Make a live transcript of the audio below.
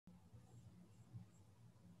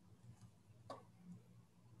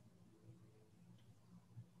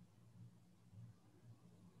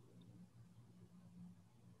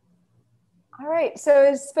All right, so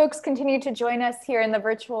as folks continue to join us here in the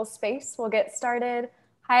virtual space, we'll get started.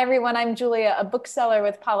 Hi, everyone. I'm Julia, a bookseller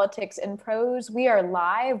with Politics and Prose. We are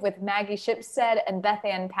live with Maggie Shipstead and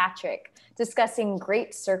Bethanne Patrick discussing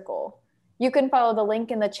Great Circle. You can follow the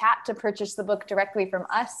link in the chat to purchase the book directly from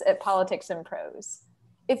us at Politics and Prose.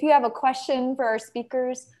 If you have a question for our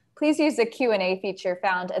speakers, please use the Q&A feature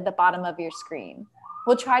found at the bottom of your screen.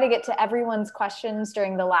 We'll try to get to everyone's questions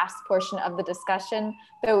during the last portion of the discussion,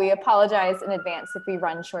 though we apologize in advance if we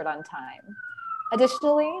run short on time.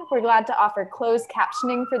 Additionally, we're glad to offer closed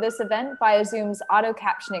captioning for this event via Zoom's auto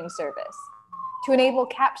captioning service. To enable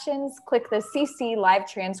captions, click the CC live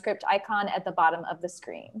transcript icon at the bottom of the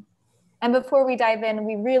screen. And before we dive in,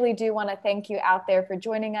 we really do want to thank you out there for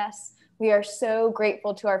joining us. We are so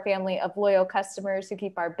grateful to our family of loyal customers who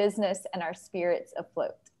keep our business and our spirits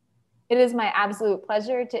afloat. It is my absolute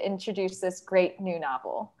pleasure to introduce this great new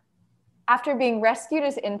novel. After being rescued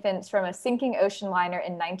as infants from a sinking ocean liner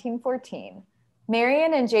in 1914,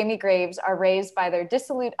 Marian and Jamie Graves are raised by their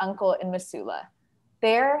dissolute uncle in Missoula.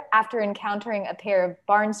 There, after encountering a pair of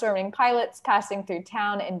barnstorming pilots passing through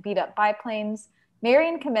town in beat-up biplanes,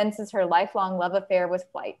 Marian commences her lifelong love affair with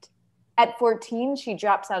flight. At 14, she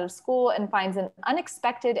drops out of school and finds an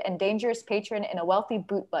unexpected and dangerous patron in a wealthy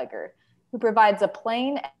bootlegger who provides a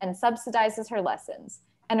plane and subsidizes her lessons,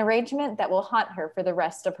 an arrangement that will haunt her for the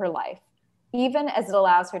rest of her life, even as it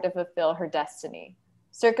allows her to fulfill her destiny,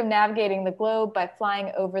 circumnavigating the globe by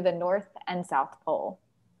flying over the North and South Pole.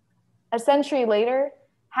 A century later,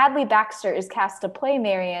 Hadley Baxter is cast to play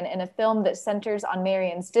Marian in a film that centers on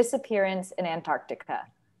Marian's disappearance in Antarctica.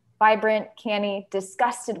 Vibrant, canny,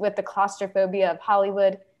 disgusted with the claustrophobia of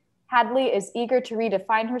Hollywood, Hadley is eager to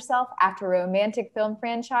redefine herself after a romantic film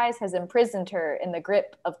franchise has imprisoned her in the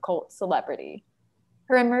grip of cult celebrity.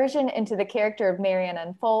 Her immersion into the character of Marian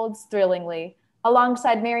unfolds thrillingly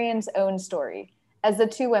alongside Marian's own story, as the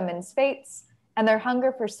two women's fates and their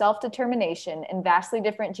hunger for self-determination in vastly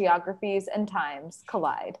different geographies and times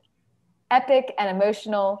collide. Epic and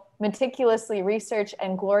emotional, meticulously researched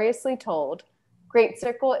and gloriously told, Great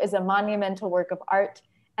Circle is a monumental work of art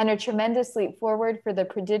and a tremendous leap forward for the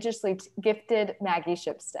prodigiously gifted Maggie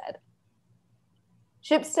Shipstead.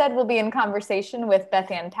 Shipstead will be in conversation with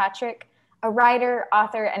Bethanne Patrick, a writer,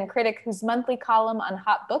 author, and critic whose monthly column on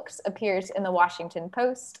hot books appears in the Washington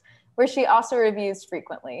Post, where she also reviews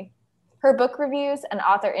frequently. Her book reviews and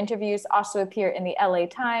author interviews also appear in the LA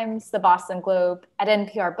Times, the Boston Globe, at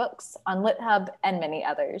NPR Books, on LitHub, and many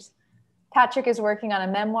others. Patrick is working on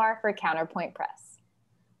a memoir for Counterpoint Press.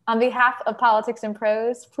 On behalf of Politics and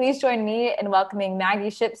Prose, please join me in welcoming Maggie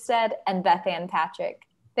Shipstead and Bethanne Patrick.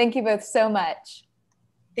 Thank you both so much.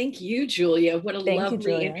 Thank you, Julia. What a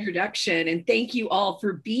lovely introduction. And thank you all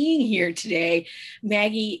for being here today.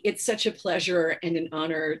 Maggie, it's such a pleasure and an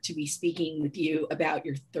honor to be speaking with you about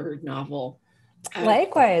your third novel.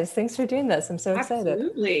 Likewise. Thanks for doing this. I'm so excited.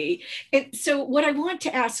 Absolutely. And so what I want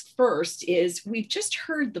to ask first is, we've just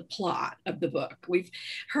heard the plot of the book. We've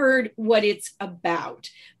heard what it's about,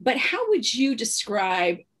 but how would you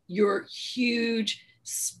describe your huge,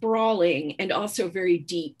 sprawling, and also very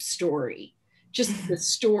deep story? Just the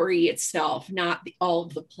story itself, not all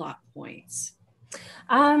of the plot points.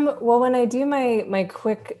 Well, when I do my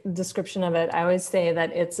quick description of it, I always say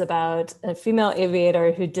that it's about a female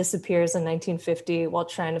aviator who disappears in 1950 while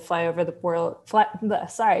trying to fly over the world,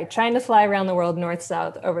 trying to fly around the world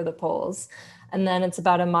north-south over the poles. And then it's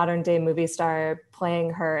about a modern day movie star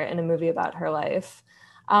playing her in a movie about her life.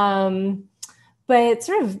 But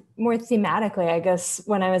sort of more thematically, I guess,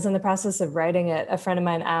 when I was in the process of writing it, a friend of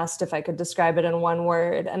mine asked if I could describe it in one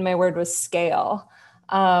word, and my word was scale.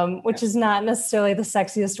 Which is not necessarily the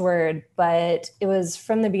sexiest word, but it was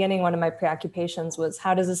from the beginning, one of my preoccupations was,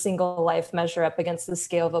 how does a single life measure up against the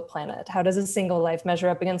scale of a planet? How does a single life measure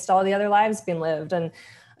up against all the other lives being lived? And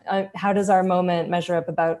how does our moment measure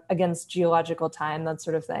up against geological time, that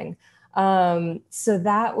sort of thing? So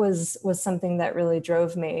that was something that really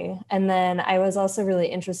drove me. And then I was also really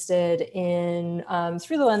interested in,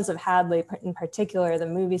 through the lens of Hadley in particular, the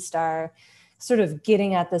movie star, sort of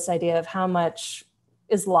getting at this idea of how much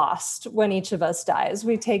is lost when each of us dies.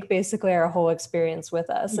 We take basically our whole experience with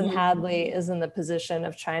us. And Hadley is in the position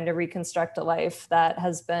of trying to reconstruct a life that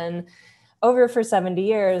has been over for 70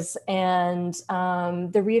 years. And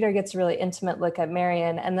the reader gets a really intimate look at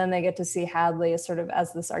Marian, and then they get to see Hadley sort of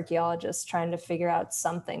as this archaeologist trying to figure out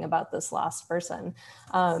something about this lost person.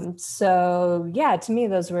 So yeah, to me,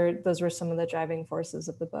 those were some of the driving forces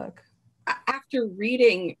of the book. After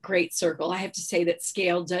reading Great Circle, I have to say that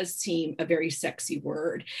scale does seem a very sexy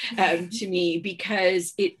word to me,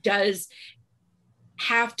 because it does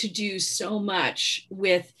have to do so much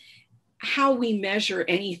with how we measure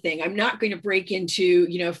anything. I'm not going to break into,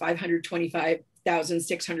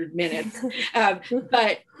 525,600 minutes,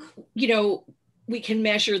 but, we can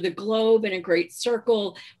measure the globe in a great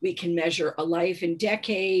circle. We can measure a life in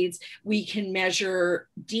decades. We can measure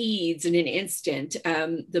deeds in an instant.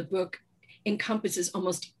 The book encompasses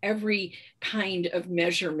almost every kind of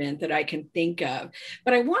measurement that I can think of.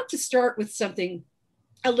 But I want to start with something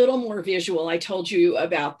a little more visual. I told you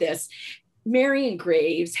about this. Marian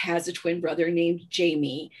Graves has a twin brother named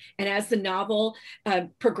Jamie. And as the novel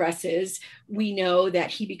progresses, we know that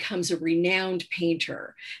he becomes a renowned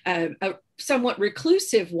painter, a somewhat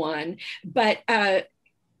reclusive one, but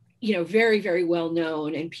very, very well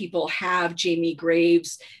known. And people have Jamie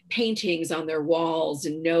Graves paintings on their walls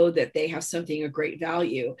and know that they have something of great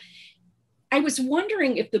value. I was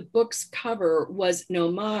wondering if the book's cover was an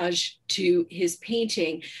homage to his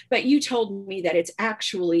painting, but you told me that it's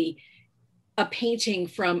actually a painting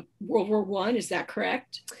from World War I. Is that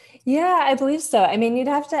correct? Yeah, I believe so. I mean, you'd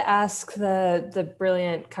have to ask the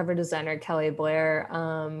brilliant cover designer, Kelly Blair,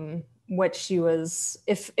 what she was,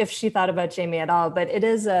 if she thought about Jamie at all, but it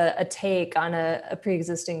is a take on a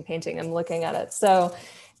pre-existing painting. I'm looking at it. So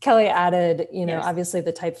Kelly added, Yes. obviously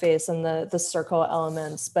the typeface and the circle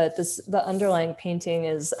elements, but the underlying painting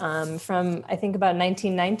is from, I think, about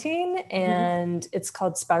 1919, and it's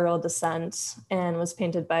called Spiral Descent, and was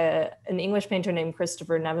painted by an English painter named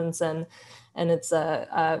Christopher Nevinson, and it's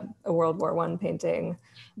a World War I painting.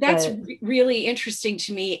 That's really interesting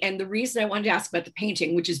to me, and the reason I wanted to ask about the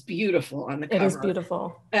painting, which is beautiful on the cover, it is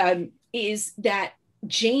beautiful, is that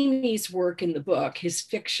Jamie's work in the book, his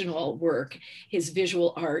fictional work, his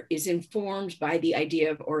visual art, is informed by the idea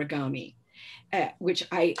of origami, which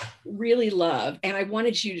I really love. And I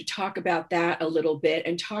wanted you to talk about that a little bit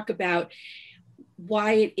and talk about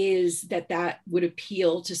why it is that would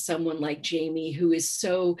appeal to someone like Jamie, who is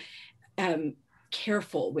so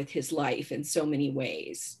careful with his life in so many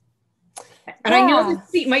ways. And I know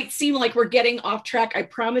this might seem like we're getting off track. I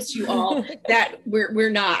promise you all that we're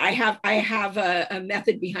not. I have a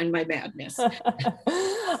method behind my madness.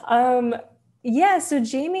 Yeah, so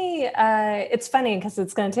Jamie, it's funny because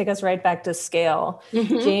it's going to take us right back to scale.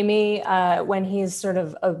 Jamie, when he's sort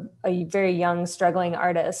of a very young, struggling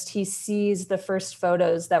artist, he sees the first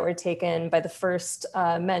photos that were taken by the first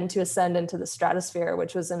men to ascend into the stratosphere,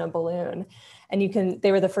 which was in a balloon. And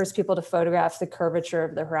they were the first people to photograph the curvature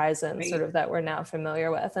of the horizon, right, sort of that we're now familiar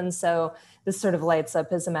with. And so this sort of lights up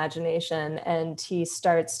his imagination, and he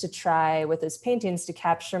starts to try with his paintings to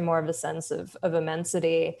capture more of a sense of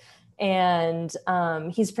immensity. And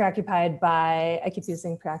he's preoccupied by, I keep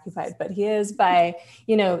using preoccupied, but he is by,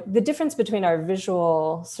 the difference between our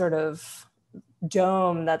visual sort of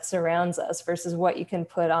dome that surrounds us versus what you can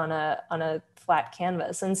put on a flat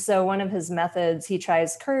canvas. And so one of his methods, he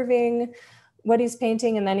tries curving what he's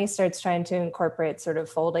painting, and then he starts trying to incorporate sort of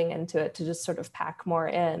folding into it to just sort of pack more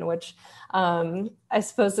in, which I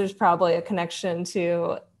suppose there's probably a connection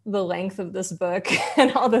to the length of this book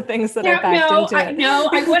and all the things that are packed into it. No,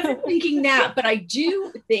 I wasn't thinking that, but I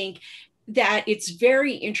do think that it's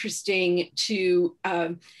very interesting to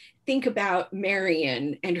think about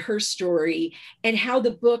Marian and her story and how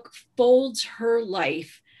the book folds her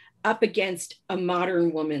life up against a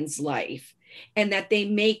modern woman's life, and that they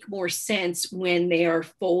make more sense when they are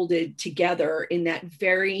folded together in that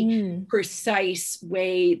very precise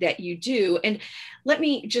way that you do. And let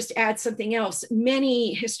me just add something else.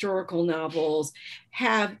 Many historical novels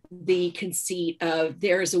have the conceit of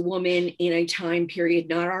there's a woman in a time period,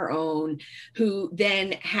 not our own, who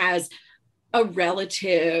then has a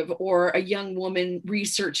relative or a young woman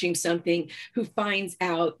researching something who finds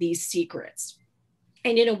out these secrets.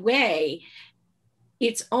 And in a way,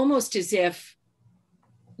 it's almost as if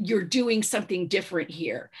you're doing something different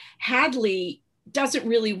here. Hadley doesn't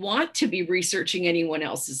really want to be researching anyone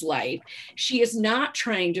else's life. She is not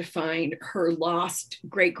trying to find her lost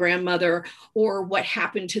great-grandmother or what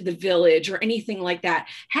happened to the village or anything like that.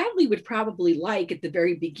 Hadley would probably like at the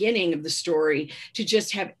very beginning of the story to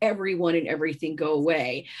just have everyone and everything go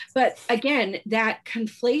away. But again, that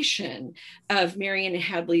conflation of Marian and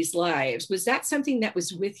Hadley's lives, was that something that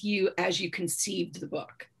was with you as you conceived the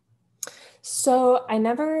book? So I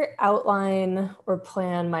never outline or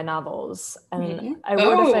plan my novels, and I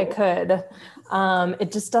would if I could.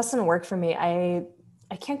 It just doesn't work for me. I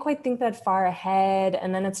can't quite think that far ahead,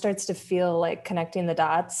 and then it starts to feel like connecting the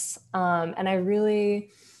dots. And I really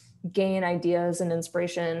gain ideas and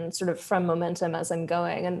inspiration sort of from momentum as I'm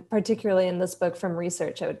going, and particularly in this book from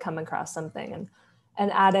research, I would come across something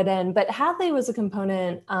and add it in. But Hadley was a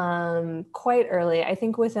component quite early. I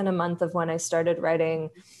think within a month of when I started writing,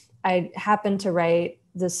 I happened to write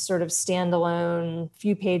this sort of standalone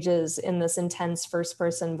few pages in this intense first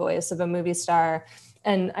person voice of a movie star.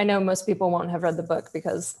 And I know most people won't have read the book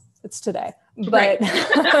because it's today, but right.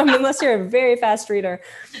 Unless you're a very fast reader.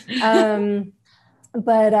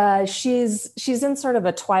 But she's in sort of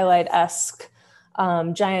a Twilight-esque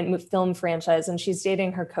giant film franchise, and she's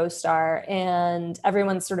dating her co-star, and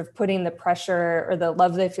everyone's sort of putting the pressure or the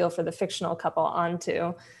love they feel for the fictional couple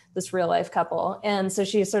onto this real life couple. And so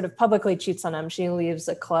she sort of publicly cheats on him. She leaves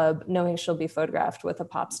a club knowing she'll be photographed with a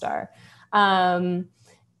pop star.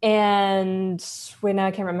 And wait, now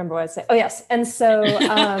I can't remember what I said. Oh yes. And so,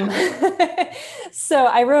 so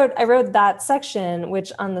I wrote that section,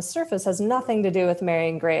 which on the surface has nothing to do with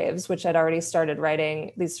Marian Graves, which I'd already started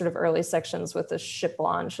writing these sort of early sections with the ship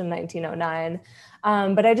launch in 1909.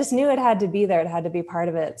 But I just knew it had to be there. It had to be part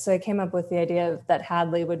of it. So I came up with the idea that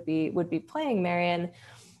Hadley would be playing Marian.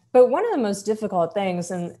 But one of the most difficult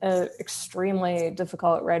things and an extremely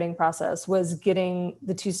difficult writing process was getting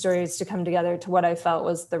the two stories to come together to what I felt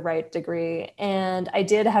was the right degree. And I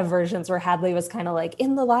did have versions where Hadley was kind of like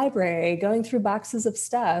in the library going through boxes of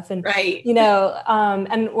stuff. And, right.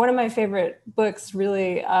 And one of my favorite books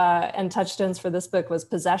really and touchstones for this book was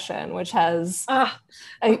Possession, which has, a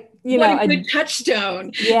good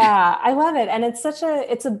touchstone. Yeah, I love it. And it's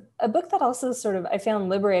a book that also sort of, I found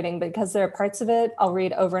liberating because there are parts of it I'll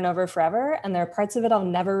read over and over forever. And there are parts of it I'll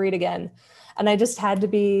never read again. And I just had to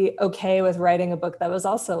be okay with writing a book that was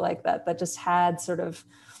also like that just had sort of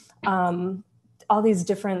all these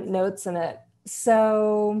different notes in it.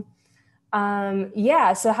 So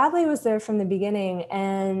so Hadley was there from the beginning,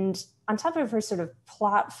 and on top of her sort of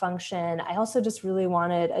plot function, I also just really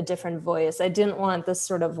wanted a different voice. I didn't want this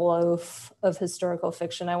sort of loaf of historical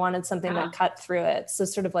fiction. I wanted something that cut through it. So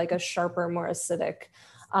sort of like a sharper, more acidic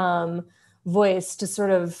voice to sort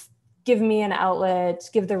of give me an outlet,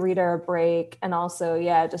 give the reader a break, and also,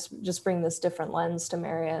 just bring this different lens to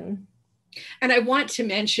Marian. And I want to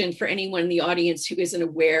mention for anyone in the audience who isn't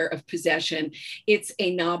aware of Possession, it's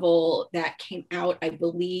a novel that came out, I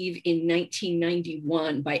believe, in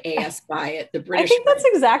 1991 by A.S. Byatt, the British. I think that's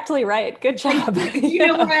exactly right. Good job. You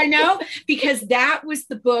know why I know? Because that was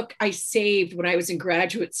the book I saved when I was in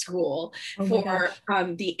graduate school for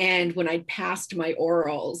the end when I'd passed my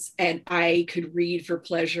orals and I could read for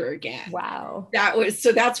pleasure again. Wow.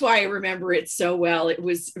 That's why I remember it so well. It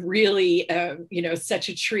was really, such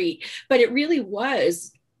a treat. But it really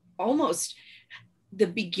was almost the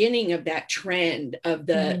beginning of that trend of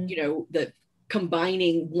the, the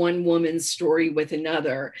combining one woman's story with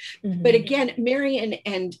another. Mm-hmm. But again, Marian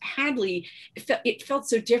and Hadley, it felt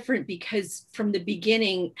so different because from the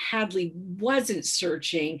beginning, Hadley wasn't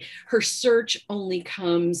searching. Her search only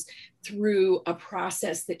comes through a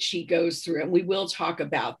process that she goes through. And we will talk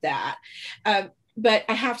about that. But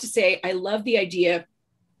I have to say, I love the idea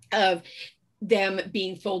of them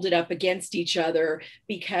being folded up against each other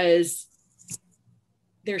because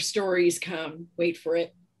their stories come, wait for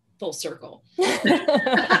it, full circle.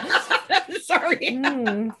 Sorry.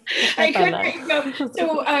 I couldn't go.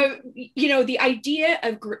 So, the idea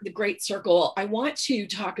of the Great Circle, I want to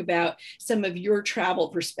talk about some of your travel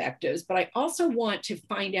perspectives, but I also want to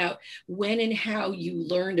find out when and how you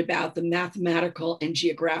learned about the mathematical and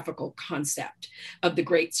geographical concept of the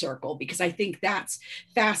Great Circle, because I think that's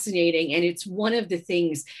fascinating. And it's one of the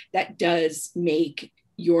things that does make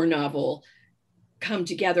your novel come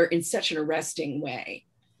together in such an arresting way.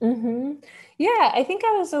 Mm-hmm. Yeah, I think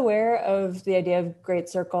I was aware of the idea of great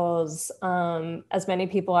circles, as many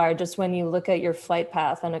people are, just when you look at your flight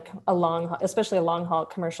path on especially a long haul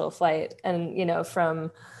commercial flight. And,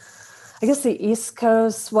 from, I guess, the East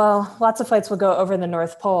Coast, well, lots of flights will go over the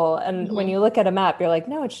North Pole. And when you look at a map, you're like,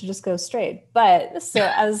 no, it should just go straight. But so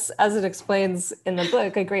as it explains in the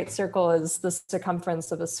book, a great circle is the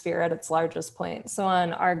circumference of a sphere at its largest point. So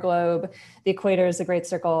on our globe, the equator is a great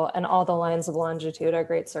circle and all the lines of longitude are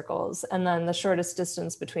great circles. And then the shortest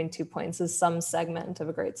distance between 2 points is some segment of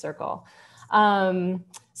a great circle.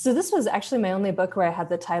 So this was actually my only book where I had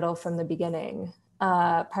the title from the beginning.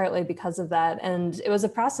 Partly because of that. And it was a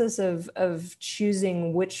process of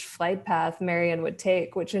choosing which flight path Marian would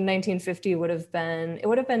take, which in 1950 would have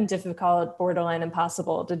been difficult, borderline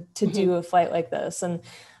impossible to do a flight like this. And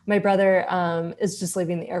my brother is just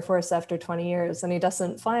leaving the Air Force after 20 years and he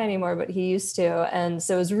doesn't fly anymore, but he used to. And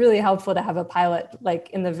so it was really helpful to have a pilot, like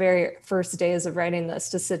in the very first days of writing this,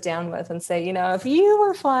 to sit down with and say, if you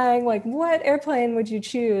were flying, like what airplane would you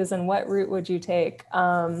choose and what route would you take?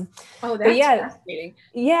 That's fascinating.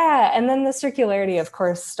 Yeah. And then the circularity, of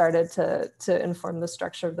course, started to inform the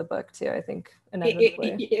structure of the book too, I think,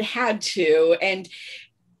 inevitably. It had to. And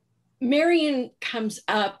Marian comes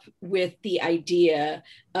up with the idea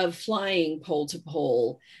of flying pole to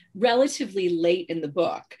pole relatively late in the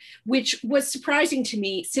book, which was surprising to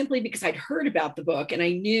me simply because I'd heard about the book and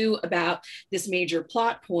I knew about this major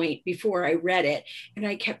plot point before I read it. And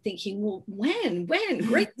I kept thinking, well, when,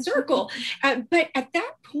 great circle. But at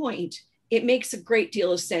that point, it makes a great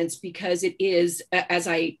deal of sense because it is, as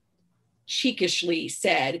I cheekishly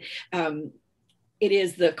said, it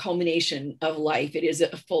is the culmination of life. It is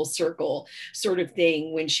a full circle sort of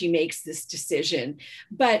thing when she makes this decision.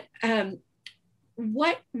 But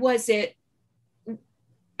what was it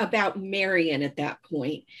about Marian at that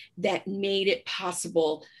point that made it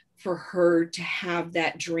possible for her to have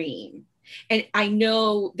that dream? And I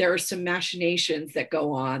know there are some machinations that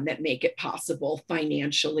go on that make it possible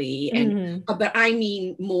financially, and but I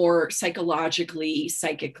mean more psychologically,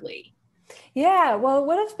 psychically. Yeah, well, it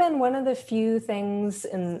would have been one of the few things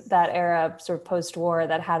in that era, sort of post-war,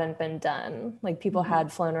 that hadn't been done. Like people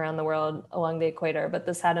had flown around the world along the equator, but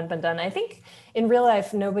this hadn't been done. I think in real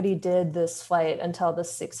life, nobody did this flight until the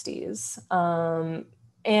 60s.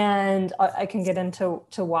 And I can get into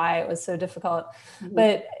why it was so difficult.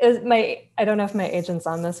 But I don't know if my agent's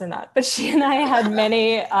on this or not, but she and I had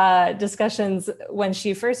many discussions when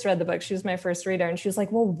she first read the book. She was my first reader, and she was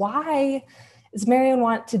like, well, why does Marian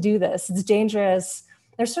want to do this? It's dangerous.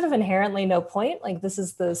 There's sort of inherently no point. Like this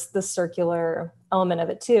is this circular element of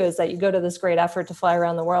it too, is that you go to this great effort to fly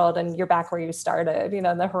around the world and you're back where you started,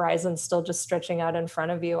 the horizon's still just stretching out in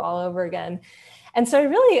front of you all over again. And so I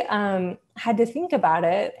really had to think about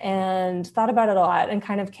it and thought about it a lot and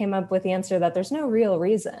kind of came up with the answer that there's no real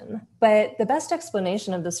reason. But the best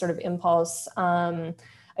explanation of this sort of impulse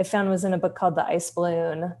I found was in a book called The Ice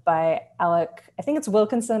Balloon by Alec, I think it's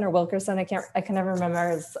Wilkinson or Wilkerson. I can never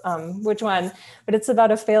remember which one, but it's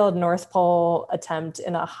about a failed North Pole attempt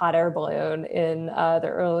in a hot air balloon in the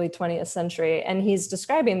early 20th century. And he's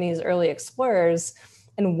describing these early explorers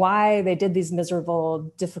and why they did these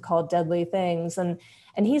miserable, difficult, deadly things.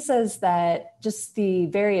 And he says that just the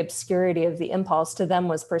very obscurity of the impulse to them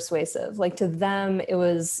was persuasive. Like to them, it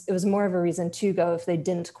was more of a reason to go if they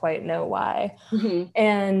didn't quite know why.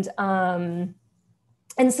 And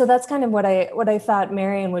so that's kind of what I thought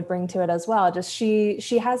Marian would bring to it as well. Just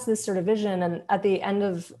she has this sort of vision, and at the end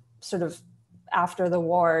of sort of after the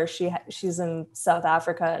war, she's in South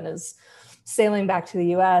Africa and is sailing back to the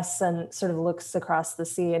US and sort of looks across the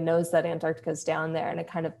sea and knows that Antarctica is down there, and it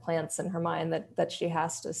kind of plants in her mind that she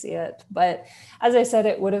has to see it. But as I said,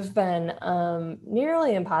 it would have been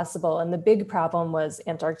nearly impossible. And the big problem was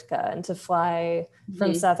Antarctica, and to fly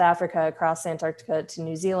from South Africa across Antarctica to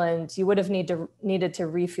New Zealand, you would have needed to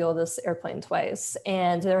refuel this airplane twice.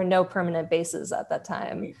 And there were no permanent bases at that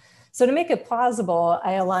time. So to make it plausible,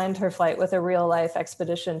 I aligned her flight with a real life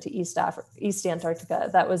expedition to East Antarctica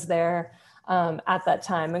that was there at that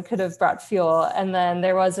time and could have brought fuel. And then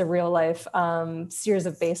there was a real life series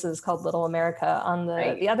of bases called Little America on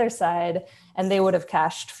the other side, and they would have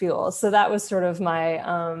cached fuel. So that was sort of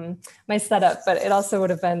my my setup, but it also would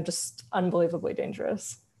have been just unbelievably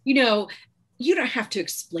dangerous. You don't have to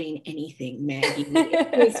explain anything, Maggie.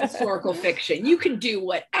 It's historical fiction. You can do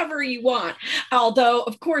whatever you want. Although,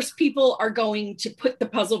 of course, people are going to put the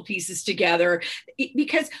puzzle pieces together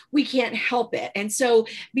because we can't help it. And so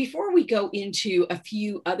before we go into a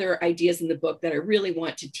few other ideas in the book that I really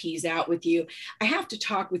want to tease out with you, I have to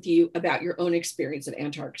talk with you about your own experience at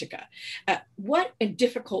Antarctica. What a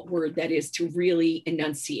difficult word that is to really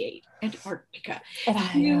enunciate, Antarctica.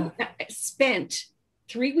 You spent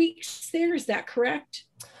 3 weeks there, is that correct?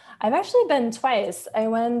 I've actually been twice. I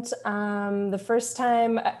went the first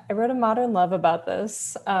time, I wrote a modern love about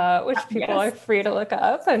this, which people are free to look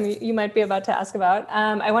up and you might be about to ask about.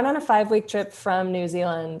 I went on a 5-week trip from New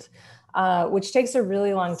Zealand, which takes a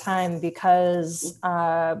really long time because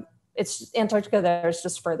it's Antarctica there's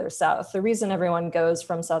just further south. The reason everyone goes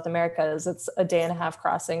from South America is it's a 1.5-day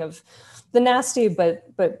crossing of the nasty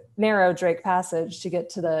but narrow Drake Passage to get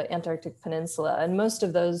to the Antarctic Peninsula. And most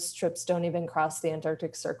of those trips don't even cross the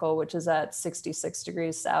Antarctic Circle, which is at 66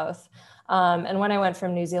 degrees south. And when I went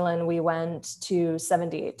from New Zealand, we went to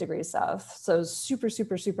 78 degrees south. So super,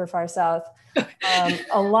 super, super far south.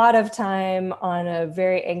 A lot of time on a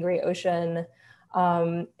very angry ocean,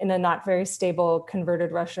 in a not very stable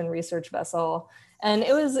converted Russian research vessel. And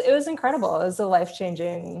it was incredible. It was a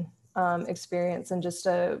life-changing experience, and just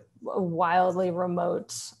a wildly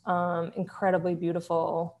remote, incredibly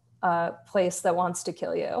beautiful place that wants to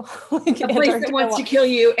kill you. Like a place that wants to kill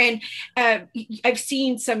you. And I've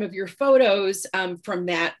seen some of your photos from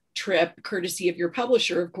that trip, courtesy of your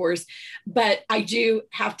publisher, of course. But I do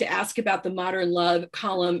have to ask about the modern love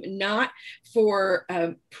column, not for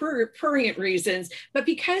prurient reasons, but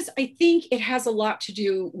because I think it has a lot to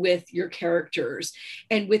do with your characters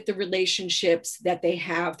and with the relationships that they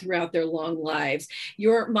have throughout their long lives.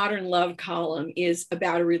 Your modern love column is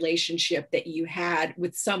about a relationship that you had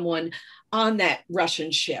with someone on that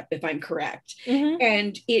Russian ship, if I'm correct. Mm-hmm.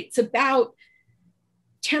 And it's about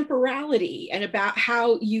temporality and about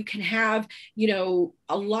how you can have,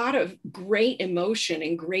 a lot of great emotion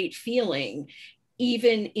and great feeling,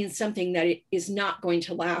 even in something that it is not going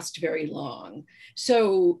to last very long.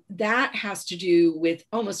 So that has to do with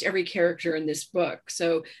almost every character in this book.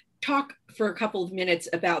 So talk for a couple of minutes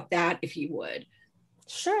about that, if you would.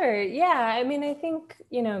 Sure. Yeah. I mean, I think,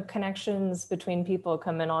 connections between people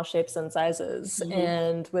come in all shapes and sizes. Mm-hmm.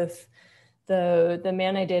 And with the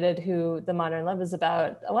man I dated, who the modern love is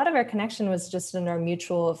about, a lot of our connection was just in our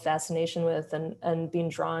mutual fascination with and being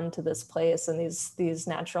drawn to this place and these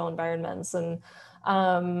natural environments. And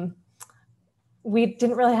we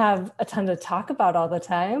didn't really have a ton to talk about all the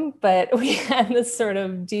time, but we had this sort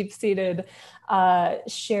of deep-seated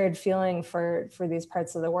shared feeling for these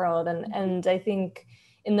parts of the world. And I think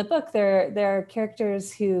in the book, there are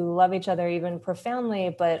characters who love each other even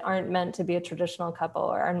profoundly, but aren't meant to be a traditional couple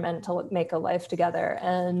or aren't meant to make a life together.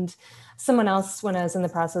 And someone else, when I was in the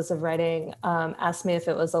process of writing, asked me if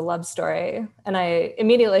it was a love story. And I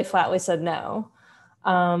immediately flatly said no,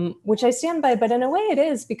 which I stand by. But in a way it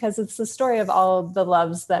is, because it's the story of all the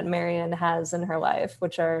loves that Marian has in her life,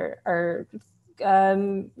 which are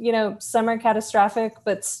some are catastrophic,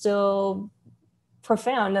 but still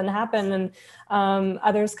profound and happen, and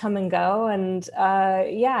others come and go. And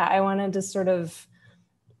I wanted to sort of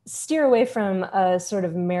steer away from a sort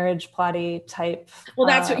of marriage plotty type. Well,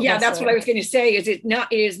 that's what I was going to say. It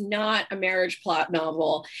is not a marriage plot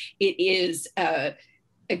novel. It is a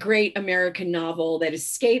great American novel that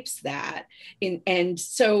escapes that. And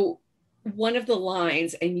so one of the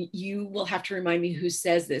lines, and you will have to remind me who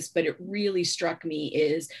says this, but it really struck me,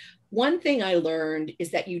 is, one thing I learned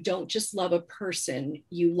is that you don't just love a person,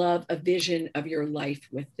 you love a vision of your life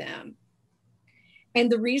with them. And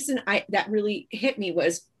the reason that really hit me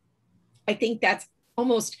was, I think that's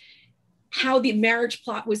almost how the marriage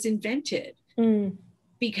plot was invented.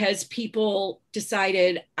 Because people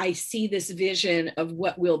decided, I see this vision of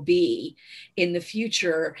what will be in the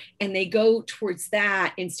future, and they go towards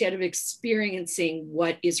that instead of experiencing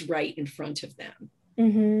what is right in front of them.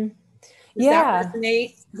 Mm-hmm. Does that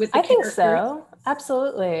resonate with the I think so.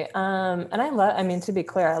 Absolutely. And to be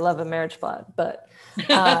clear, I love a marriage plot, but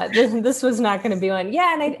this was not going to be one.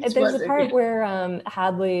 Yeah. And there's a part where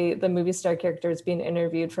Hadley, the movie star character, is being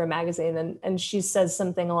interviewed for a magazine, and she says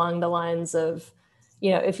something along the lines of,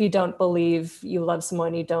 if you don't believe you love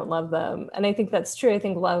someone, you don't love them. And I think that's true. I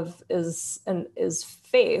think love is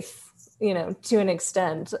faith, to an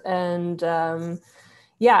extent. And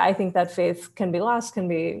I think that faith can be lost,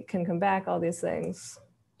 can come back, all these things.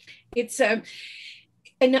 It's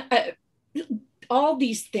all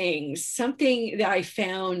these things. Something that I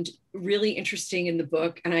found really interesting in the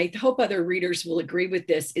book, and I hope other readers will agree with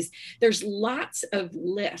this, is there's lots of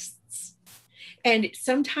lists. And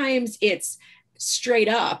sometimes it's straight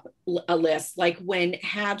up a list, like when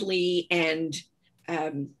Hadley and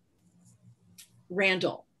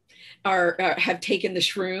Randall have taken the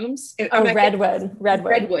shrooms.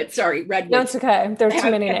 Redwood. Sorry, Redwood. No, it's okay. There are too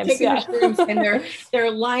many names. The shrooms, and they're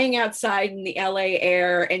lying outside in the LA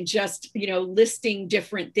air and just, listing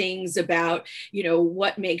different things about,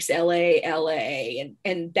 what makes LA,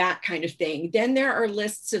 and that kind of thing. Then there are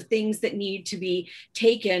lists of things that need to be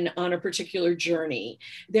taken on a particular journey.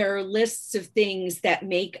 There are lists of things that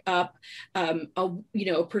make up,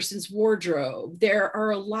 a person's wardrobe. There are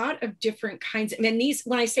a lot of different kinds. And these,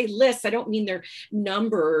 when I say lists, I don't mean they're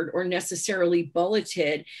numbered or necessarily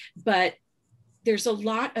bulleted, but there's a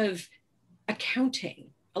lot of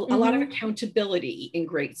accounting, a lot of accountability in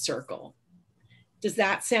Great Circle. Does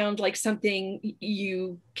that sound like something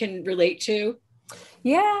you can relate to?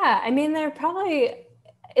 Yeah,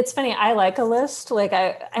 it's funny, I like a list.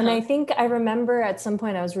 I think I remember at some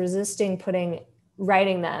point I was resisting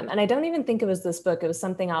writing them. And I don't even think it was this book, it was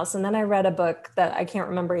something else. And then I read a book that I can't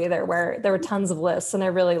remember either, where there were tons of lists, and I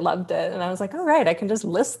really loved it. And I was like, all right, I can just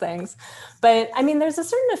list things. But there's a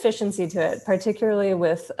certain efficiency to it, particularly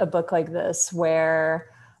with a book like this,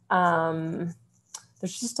 where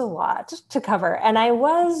there's just a lot to cover. And I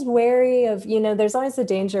was wary of, there's always the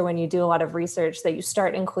danger when you do a lot of research that you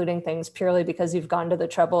start including things purely because you've gone to the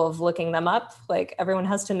trouble of looking them up. Like everyone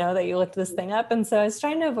has to know that you looked this thing up. And so I was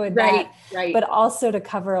trying to avoid that, but also to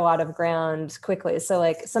cover a lot of ground quickly. So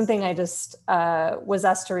like something I just was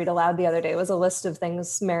asked to read aloud the other day was a list of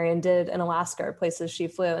things Marian did in Alaska, or places she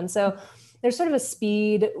flew. And so there's sort of a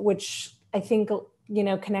speed, which I think,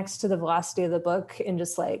 connects to the velocity of the book in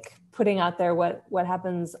just like putting out there what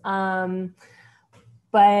happens.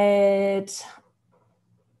 But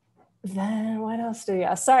then what else do you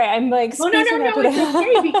ask? Sorry, I'm like, no, it's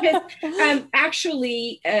okay, because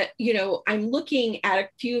actually, I'm looking at a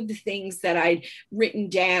few of the things that I'd written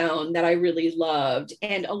down that I really loved.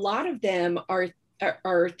 And a lot of them are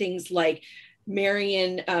things like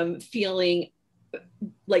Marian feeling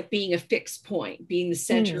like being a fixed point, being the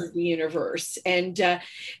center of the universe. And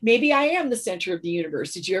maybe I am the center of the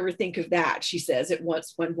universe. Did you ever think of that? She says at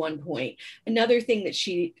one point. Another thing that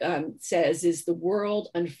she says is the world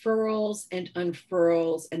unfurls and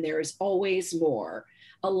unfurls, and there is always more.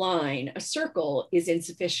 A line, a circle is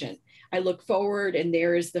insufficient. I look forward and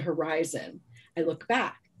there is the horizon. I look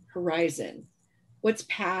back, horizon. What's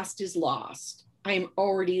past is lost. I am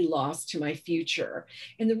already lost to my future.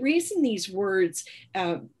 And the reason these words,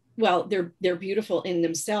 they're beautiful in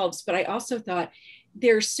themselves, but I also thought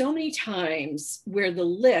there's so many times where the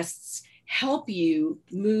lists help you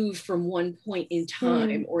move from one point in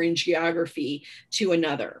time or in geography to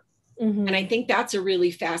another. And I think that's a really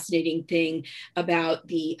fascinating thing about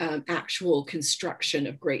the actual construction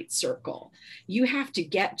of Great Circle. You have to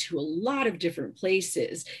get to a lot of different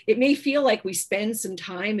places. It may feel like we spend some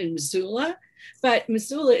time in Missoula, but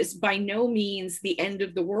Missoula is by no means the end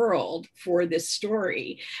of the world for this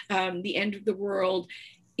story. The end of the world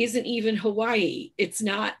isn't even Hawaii. It's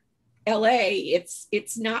not LA.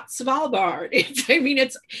 It's not Svalbard.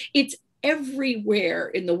 It's everywhere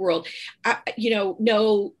in the world. I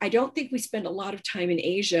don't think we spend a lot of time in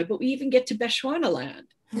Asia, but we even get to Bechuanaland.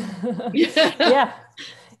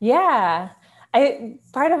 Yeah.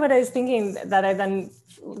 Part of what I was thinking that I then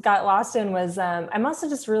got lost in was I'm also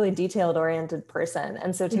just a really detailed oriented person.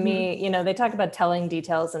 And so to me, they talk about telling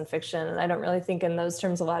details in fiction, and I don't really think in those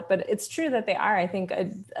terms a lot, but it's true that they are. I think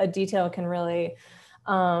a detail can really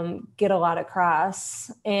get a lot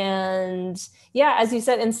across. And yeah, as you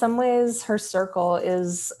said, in some ways her circle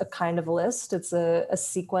is a kind of list. It's a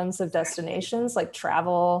sequence of destinations. Like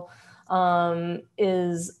travel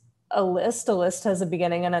is a list. A list has a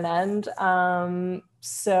beginning and an end.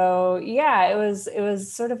 So yeah, it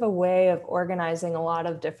was sort of a way of organizing a lot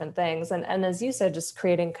of different things. And as you said, just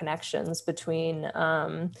creating connections between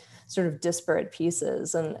sort of disparate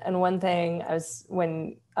pieces. And one thing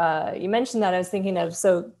when you mentioned that, I was thinking of,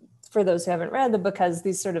 so for those who haven't read the book, has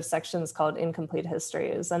these sort of sections called incomplete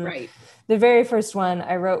histories. And the very first one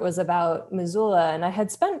I wrote was about Missoula. And I had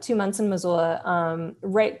spent 2 months in Missoula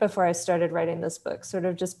right before I started writing this book, sort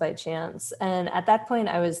of just by chance. And at that point,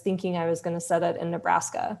 I was thinking I was going to set it in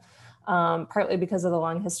Nebraska, partly because of the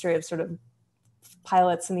long history of sort of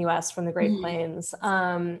pilots in the US from the Great Plains.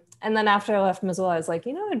 And then after I left Missoula, I was like,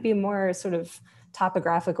 it'd be more sort of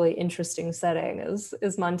topographically interesting setting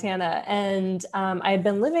is Montana. And I had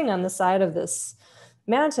been living on the side of this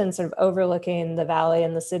mountain sort of overlooking the valley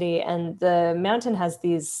and the city. And the mountain has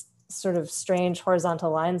these sort of strange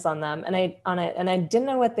horizontal lines on them. And I didn't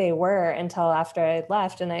know what they were until after I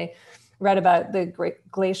left. And I read about the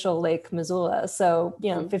great glacial Lake Missoula. So,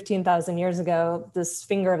 15,000 years ago, this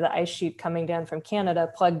finger of the ice sheet coming down from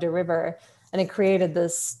Canada plugged a river, and it created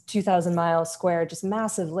this 2,000 mile square, just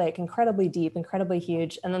massive lake, incredibly deep, incredibly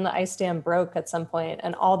huge. And then the ice dam broke at some point,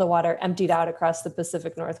 and all the water emptied out across the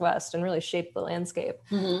Pacific Northwest and really shaped the landscape.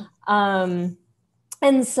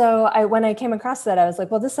 And so when I came across that, I was like,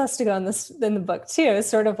 well, this has to go in the book too.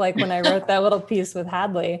 Sort of like when I wrote that little piece with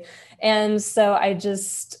Hadley. And so I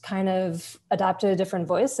just kind of adopted a different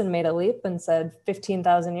voice and made a leap and said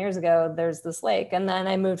 15,000 years ago, there's this lake. And then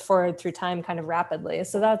I moved forward through time kind of rapidly.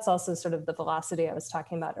 So that's also sort of the velocity I was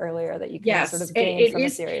talking about earlier that you can sort of gain from a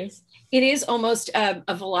series. It is almost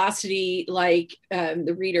a velocity like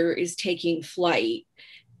the reader is taking flight,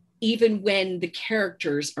 even when the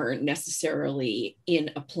characters aren't necessarily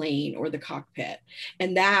in a plane or the cockpit.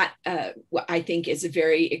 And that, I think, is a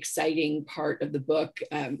very exciting part of the book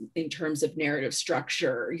in terms of narrative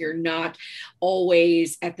structure. You're not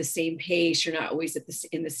always at the same pace, you're not always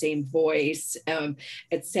in the same voice,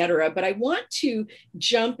 et cetera. But I want to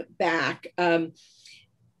jump back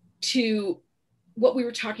to what we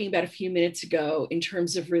were talking about a few minutes ago in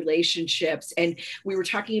terms of relationships. And we were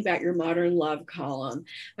talking about your modern love column.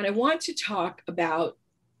 And I want to talk about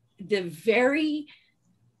the very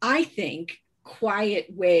I think, quiet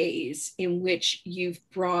ways in which you've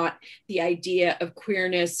brought the idea of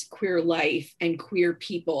queerness, queer life, and queer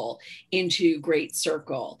people into Great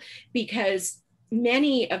Circle, because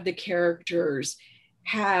many of the characters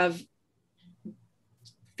have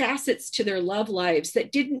facets to their love lives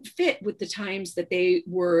that didn't fit with the times that they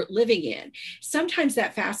were living in. Sometimes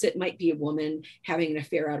that facet might be a woman having an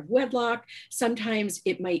affair out of wedlock. Sometimes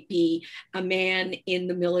it might be a man in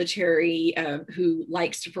the military who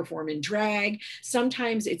likes to perform in drag.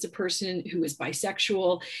 Sometimes it's a person who is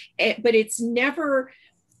bisexual, but it's never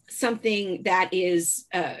something that is,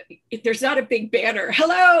 if there's not a big banner,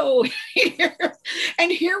 hello,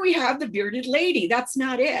 and here we have the bearded lady. That's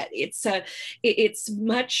not it. It's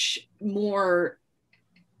much more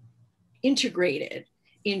integrated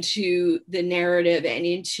into the narrative and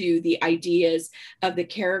into the ideas of the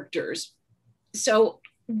characters. So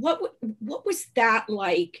what was that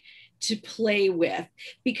like to play with?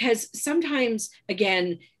 Because sometimes,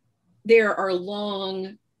 again, there are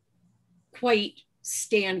long, quite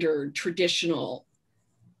standard traditional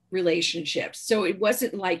relationships. So it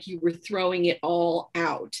wasn't like you were throwing it all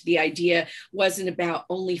out. The idea wasn't about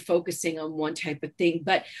only focusing on one type of thing.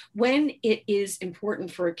 But when it is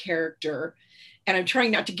important for a character, and I'm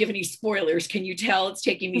trying not to give any spoilers, can you tell it's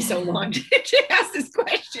taking me so long to ask this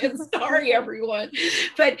question? Sorry, everyone.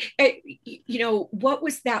 But, what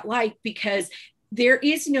was that like? Because there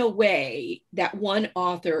is no way that one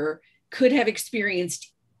author could have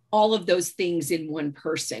experienced all of those things in one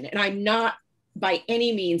person. And I'm not by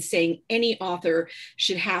any means saying any author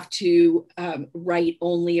should have to write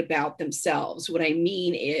only about themselves. What I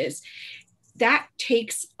mean is that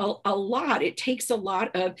takes a lot. It takes a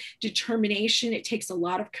lot of determination. It takes a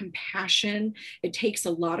lot of compassion. It takes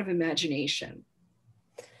a lot of imagination.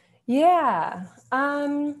 Yeah.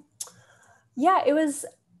 It was,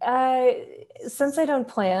 since I don't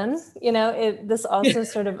plan, this also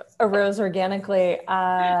sort of arose organically,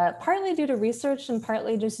 partly due to research and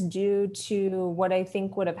partly just due to what I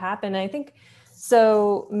think would have happened. And I think,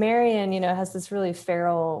 so Marian, has this really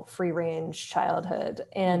feral, free-range childhood,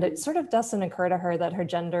 and it sort of doesn't occur to her that her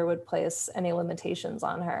gender would place any limitations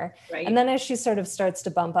on her. Right. And then as she sort of starts to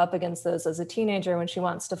bump up against those as a teenager when she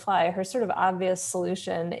wants to fly, her sort of obvious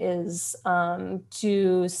solution is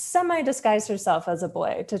to semi-disguise herself as a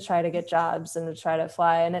boy to try to get jobs and to try to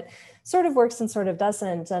fly. And it sort of works and sort of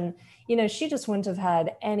doesn't. And she just wouldn't have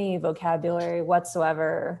had any vocabulary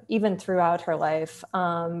whatsoever, even throughout her life,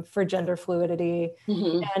 for gender fluidity.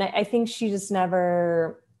 Mm-hmm. And I think she just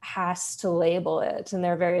never has to label it. And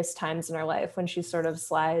there are various times in her life when she sort of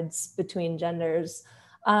slides between genders.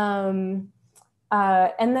 And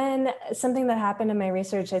then something that happened in my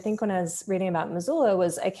research, I think when I was reading about Missoula,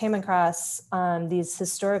 was I came across these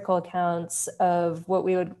historical accounts of what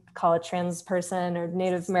we would call a trans person, or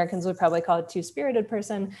Native Americans would probably call a two-spirited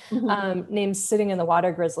person, named Sitting in the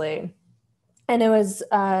Water Grizzly. And it was,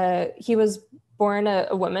 he was born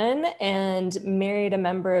a woman and married a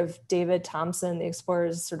member of David Thompson, the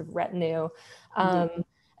explorer's sort of retinue. And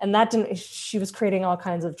she was creating all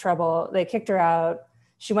kinds of trouble. They kicked her out.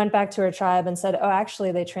 She went back to her tribe and said, oh,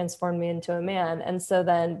 actually, they transformed me into a man. And so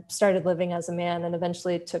then started living as a man and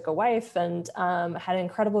eventually took a wife and had an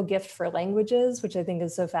incredible gift for languages, which I think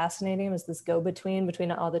is so fascinating. It was this go-between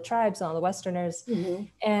between all the tribes and all the Westerners,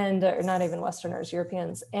 and or not even Westerners,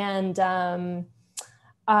 Europeans. And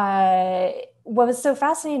what was so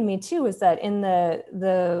fascinating to me too was that in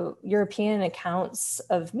the European accounts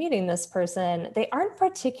of meeting this person, they aren't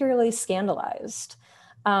particularly scandalized.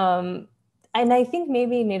 And I think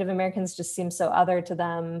maybe Native Americans just seem so other to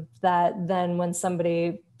them that then when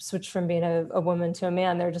somebody switched from being a woman to a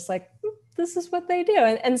man, they're just like, this is what they do.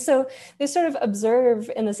 And so they sort of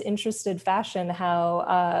observe in this interested fashion how,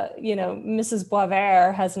 Mrs.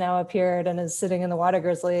 Boisvert has now appeared and is sitting in the water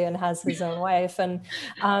grizzly and has his own wife. And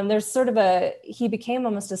there's sort of he became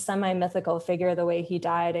almost a semi-mythical figure the way he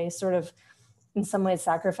died. And he sort of, in some ways,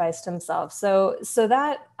 sacrificed himself. So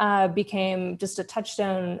that became just a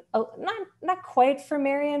touchstone, not quite for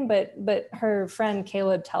Marian, but her friend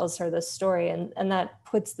Caleb tells her this story, and that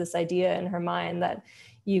puts this idea in her mind that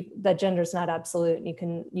gender is not absolute,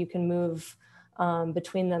 and you can move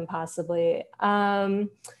between them possibly.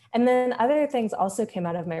 And then other things also came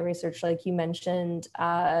out of my research, like you mentioned,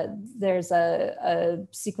 there's a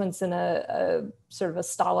sequence in a sort of a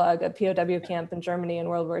Stalag, a POW camp in Germany in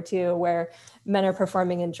World War II, where men are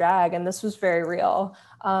performing in drag, and this was very real.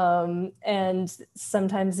 And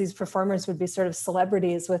sometimes these performers would be sort of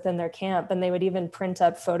celebrities within their camp, and they would even print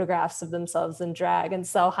up photographs of themselves in drag and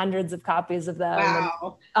sell hundreds of copies of them.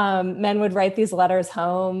 Wow. And, men would write these letters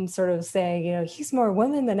home sort of saying, you know, he's more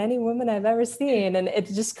woman than any woman I've ever seen. And it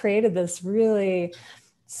just created this really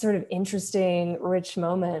sort of interesting, rich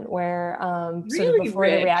moment where sort of before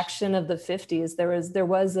the reaction of the 50s, there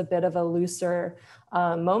was a bit of a looser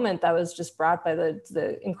moment that was just brought by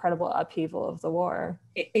the incredible upheaval of the war.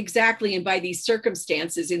 Exactly. And by these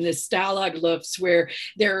circumstances in the Stalag Lufts, where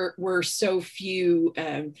there were so few,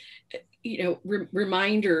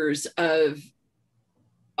 reminders of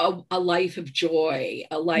a life of joy,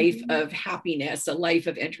 a life of happiness, a life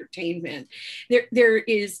of entertainment. There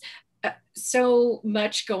is so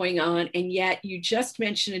much going on. And yet you just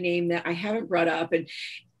mentioned a name that I haven't brought up. And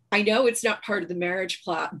I know it's not part of the marriage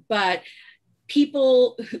plot, but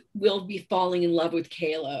people will be falling in love with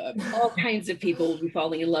Caleb. All kinds of people will be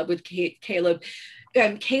falling in love with Caleb.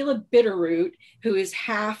 Caleb Bitterroot, who is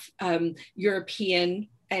half European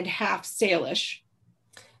and half Salish.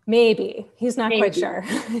 Maybe. He's not quite sure.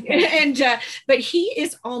 But he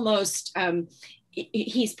is almost,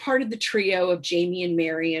 he's part of the trio of Jamie and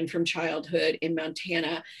Marian from childhood in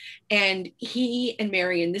Montana. And he and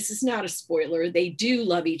Marian, this is not a spoiler, they do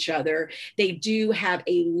love each other. They do have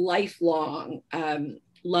a lifelong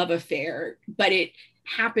love affair, but it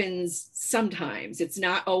happens sometimes. It's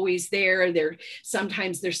not always there.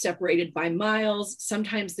 Sometimes they're separated by miles.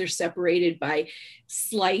 Sometimes they're separated by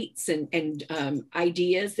slights and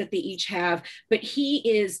ideas that they each have. But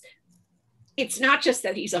it's not just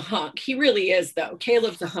that he's a hunk. He really is, though.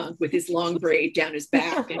 Caleb's a hunk with his long braid down his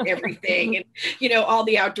back and everything, and all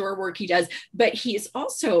the outdoor work he does. But he is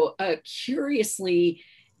also a curiously,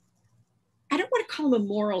 I don't want to call him a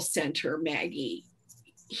moral center, Maggie.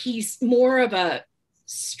 He's more of a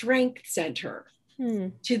strength center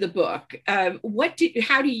to the book.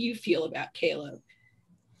 How do you feel about Caleb?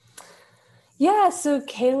 Yeah, so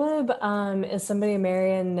Caleb is somebody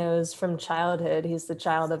Marian knows from childhood. He's the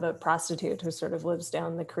child of a prostitute who sort of lives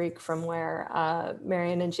down the creek from where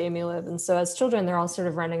Marian and Jamie live. And so as children, they're all sort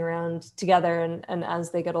of running around together. And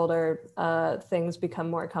as they get older, things become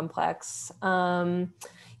more complex.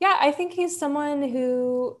 I think he's someone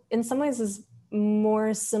who in some ways is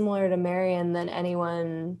more similar to Marian than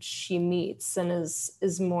anyone she meets, and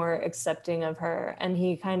is more accepting of her. And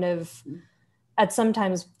he kind of at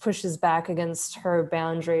sometimes pushes back against her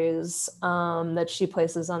boundaries that she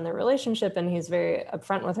places on their relationship. And he's very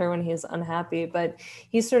upfront with her when he's unhappy, but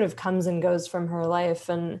he sort of comes and goes from her life.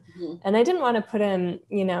 And I didn't want to put him,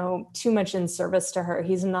 too much in service to her.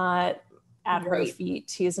 He's not at her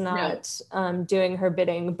feet. He's not doing her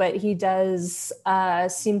bidding, but he does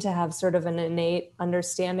seem to have sort of an innate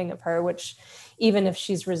understanding of her, which even if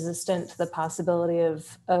she's resistant to the possibility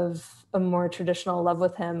of a more traditional love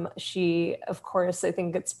with him, she, of course, I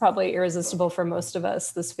think it's probably irresistible for most of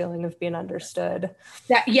us, this feeling of being understood.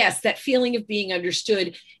 That feeling of being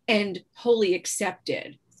understood and wholly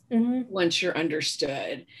accepted once you're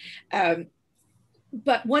understood.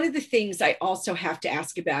 But one of the things I also have to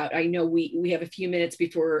ask about, I know we have a few minutes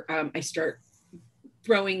before I start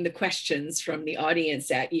throwing the questions from the audience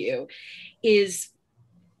at you, is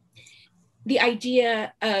the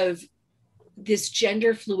idea of this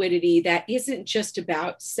gender fluidity that isn't just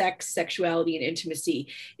about sex, sexuality, and intimacy.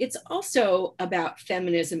 It's also about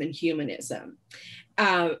feminism and humanism.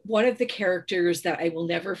 One of the characters that I will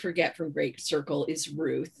never forget from Great Circle is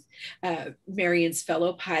Ruth, Marian's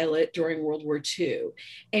fellow pilot during World War II.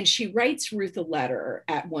 And she writes Ruth a letter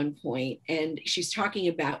at one point, and she's talking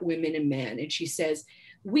about women and men. And she says,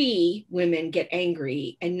 "We women get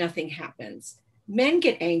angry and nothing happens. Men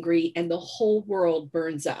get angry and the whole world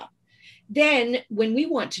burns up. Then when we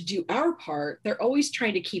want to do our part, they're always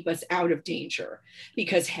trying to keep us out of danger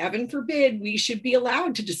because heaven forbid we should be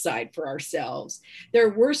allowed to decide for ourselves. Their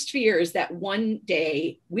worst fear is that one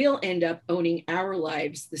day we'll end up owning our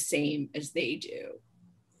lives the same as they do."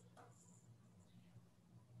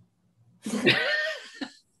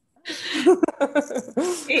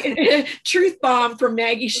 Truth bomb from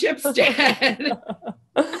Maggie Shipstead.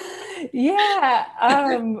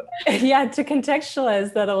 To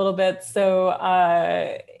contextualize that a little bit. So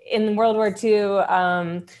in World War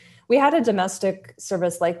II, we had a domestic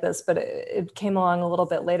service like this, but it came along a little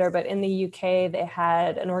bit later. But in the UK, they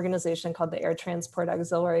had an organization called the Air Transport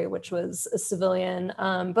Auxiliary, which was a civilian,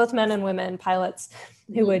 both men and women pilots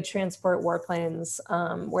who would transport warplanes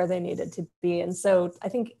where they needed to be. And so I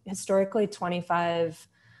think historically 25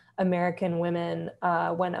 American women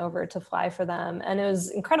went over to fly for them. And it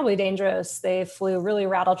was incredibly dangerous. They flew really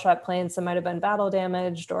rattle-trap planes that might have been battle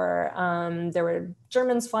damaged, or there were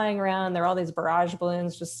Germans flying around. There were all these barrage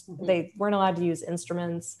balloons, just they weren't allowed to use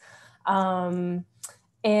instruments.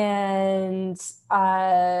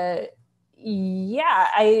 Yeah,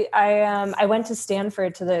 I went to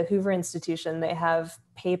Stanford to the Hoover Institution. They have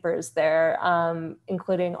papers there,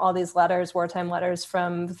 including all these letters, wartime letters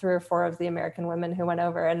from 3 or 4 of the American women who went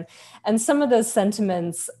over. And some of those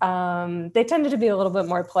sentiments, they tended to be a little bit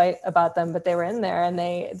more polite about them, but they were in there, and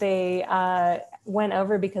they went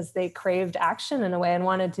over because they craved action in a way and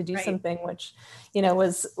wanted to do something, which, you know,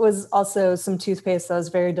 was also some toothpaste that was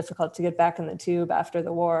very difficult to get back in the tube after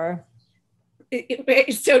the war.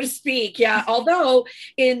 So to speak, yeah. Although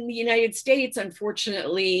in the United States,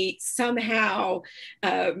 unfortunately, somehow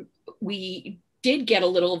we did get a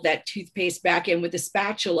little of that toothpaste back in with the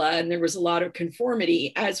spatula, and there was a lot of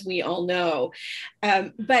conformity, as we all know.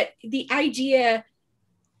 But the idea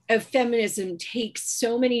of feminism takes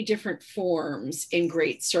so many different forms in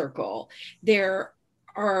Great Circle. There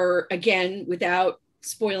are, again, without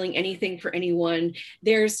spoiling anything for anyone,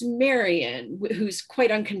 there's Marian, who's quite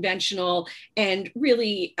unconventional, and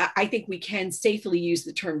really, I think we can safely use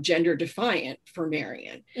the term gender defiant for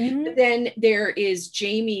Marian. But then there is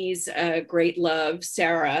Jamie's great love,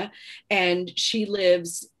 Sarah, and she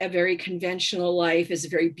lives a very conventional life as a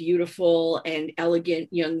very beautiful and elegant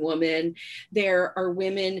young woman. There are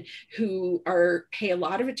women who pay a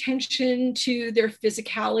lot of attention to their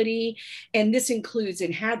physicality, and this includes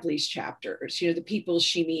in Hadley's chapters, you know, the people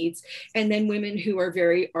she meets, and then women who are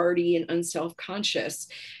very arty and unself-conscious.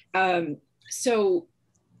 So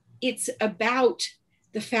it's about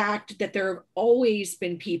the fact that there have always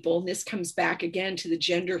been people, and this comes back again to the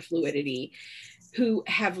gender fluidity, who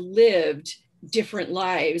have lived different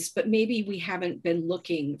lives, but maybe we haven't been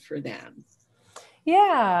looking for them.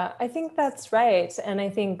 Yeah, I think that's right. And I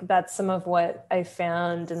think that's some of what I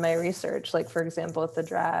found in my research, like, for example, with the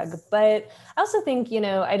drag. But I also think, you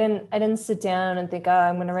know, I didn't sit down and think, oh,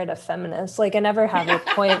 I'm going to write a feminist. Like, I never have a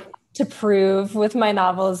point to prove with my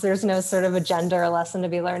novels. There's no sort of agenda or lesson to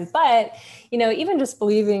be learned. But, you know, even just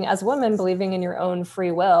believing as a woman, believing in your own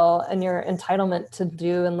free will and your entitlement to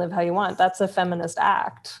do and live how you want, that's a feminist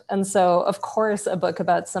act. And so, of course, a book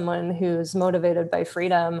about someone who's motivated by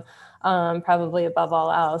freedom, probably above all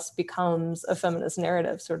else, becomes a feminist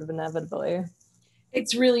narrative sort of inevitably.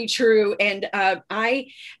 It's really true. And I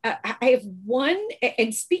have one,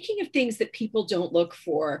 and speaking of things that people don't look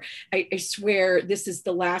for, I swear this is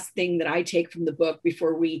the last thing that I take from the book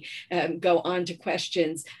before we go on to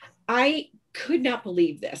questions. I could not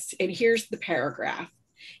believe this. And here's the paragraph.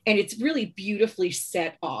 And it's really beautifully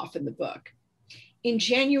set off in the book. In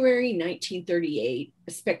January 1938,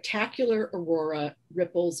 a spectacular aurora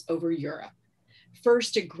ripples over Europe.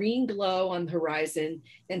 First, a green glow on the horizon,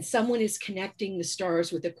 then someone is connecting the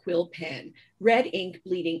stars with a quill pen, red ink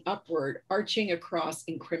bleeding upward, arching across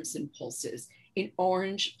in crimson pulses, in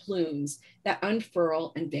orange plumes that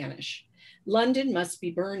unfurl and vanish. London must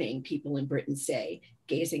be burning, people in Britain say,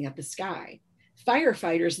 gazing at the sky.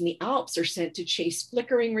 Firefighters in the Alps are sent to chase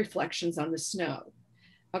flickering reflections on the snow.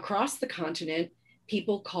 Across the continent,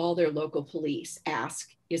 people call their local police, ask,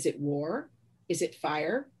 is it war? Is it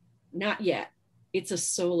fire? Not yet. It's a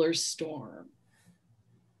solar storm.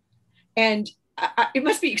 And it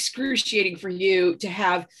must be excruciating for you to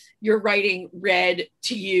have your writing read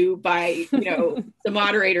to you by, you know, the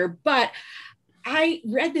moderator. But I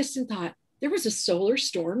read this and thought, there was a solar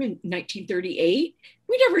storm in 1938.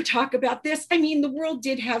 We never talk about this. I mean, the world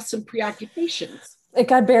did have some preoccupations. It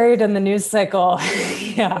got buried in the news cycle.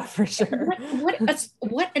 Yeah, for sure.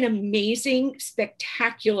 What an amazing,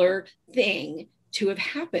 spectacular thing to have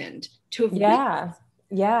happened. Yeah,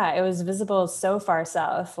 it was visible so far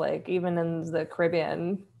south, like even in the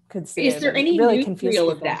Caribbean could see it. Is there any really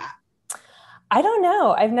newsreel of that? I don't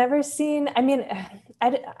know. I've never seen, I mean,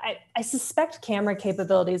 I suspect camera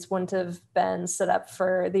capabilities wouldn't have been set up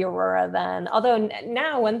for the aurora then. Although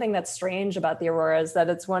now one thing that's strange about the aurora is that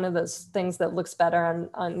it's one of those things that looks better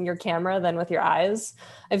on your camera than with your eyes.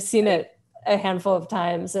 I've seen it a handful of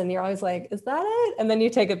times and you're always like, is that it? And then you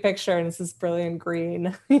take a picture and it's this brilliant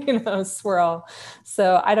green, swirl.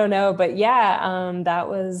 So I don't know, but yeah, that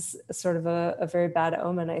was sort of a very bad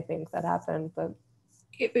omen, I think, that happened. But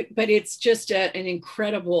it's just an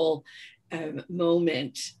incredible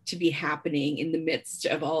moment to be happening in the midst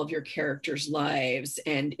of all of your characters' lives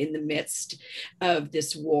and in the midst of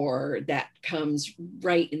this war that comes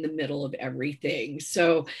right in the middle of everything.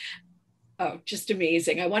 So Oh, just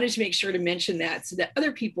amazing. I wanted to make sure to mention that so that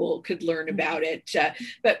other people could learn about it.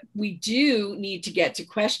 But we do need to get to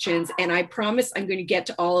questions, and I promise I'm going to get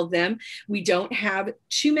to all of them. We don't have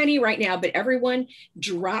too many right now, but everyone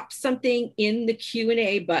drop something in the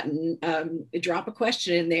Q&A button. Drop a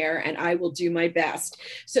question in there, and I will do my best.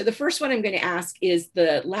 So the first one I'm going to ask is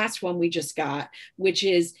the last one we just got, which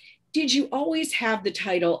is, did you always have the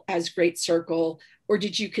title as Great Circle, or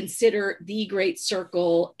did you consider the Great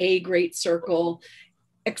Circle, a Great Circle,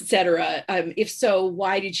 etc.? If so,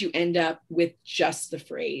 why did you end up with just the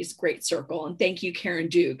phrase Great Circle? And thank you, Karen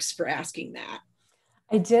Dukes, for asking that.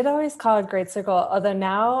 I did always call it Great Circle, although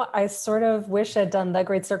now I sort of wish I'd done the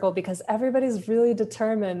Great Circle because everybody's really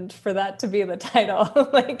determined for that to be the title.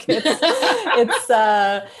 Like it's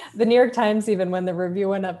the New York Times, even when the review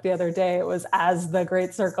went up the other day, it was as the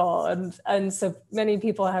Great Circle. And so many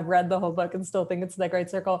people have read the whole book and still think it's the Great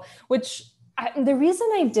Circle, which the reason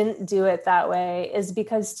I didn't do it that way is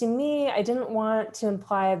because to me, I didn't want to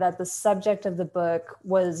imply that the subject of the book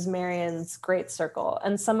was Marian's Great Circle.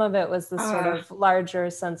 And some of it was the sort of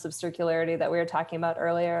larger sense of circularity that we were talking about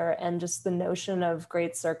earlier, and just the notion of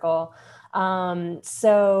Great Circle.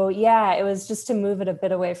 So yeah, it was just to move it a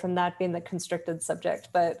bit away from that being the constricted subject.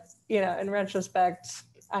 But, you know, in retrospect,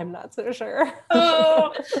 I'm not so sure.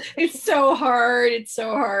 Oh, it's so hard. It's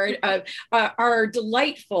so hard. Our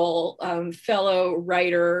delightful fellow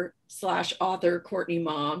writer / author, Courtney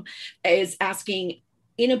Mom, is asking,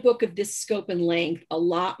 in a book of this scope and length, a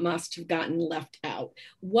lot must have gotten left out.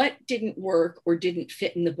 What didn't work or didn't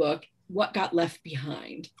fit in the book? What got left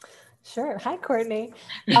behind? Sure. Hi, Courtney.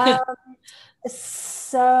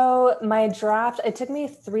 So my draft, it took me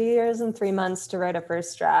 3 years and 3 months to write a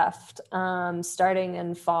first draft, starting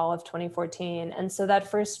in fall of 2014. And so that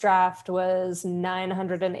first draft was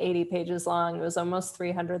 980 pages long. It was almost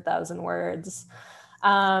 300,000 words.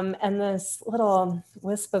 And this little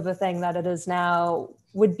wisp of a thing that it is now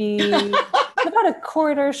would be about a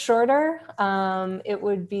quarter shorter. It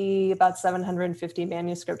would be about 750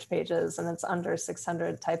 manuscript pages, and it's under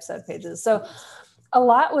 600 typeset pages. So a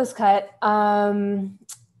lot was cut.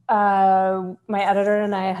 My editor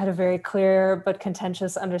and I had a very clear but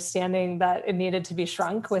contentious understanding that it needed to be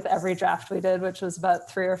shrunk with every draft we did, which was about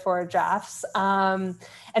 3 or 4 drafts.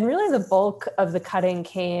 And really the bulk of the cutting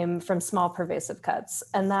came from small pervasive cuts.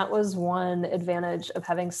 And that was one advantage of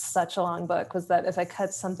having such a long book, was that if I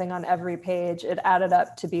cut something on every page, it added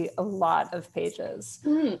up to be a lot of pages.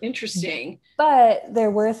 Interesting. But there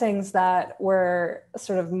were things that were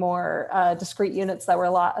sort of more discrete units that were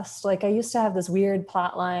lost. Like I used to have this weird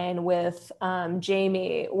plot line with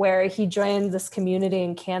Jamie, where he joined this community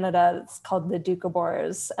in Canada that's called the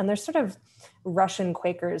Doukhobors, and they're sort of Russian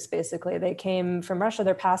Quakers, basically. They came from Russia,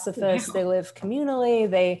 they're pacifists, wow. They live communally,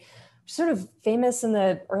 they sort of famous in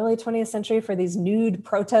the early 20th century for these nude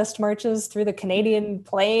protest marches through the Canadian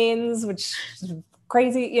plains, which is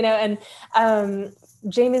crazy, you know, and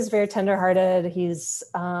Jamie's very tenderhearted. He's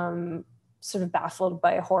sort of baffled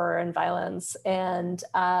by horror and violence. And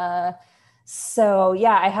so,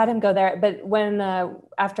 yeah, I had him go there. But when,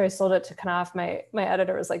 after I sold it to Knopf, my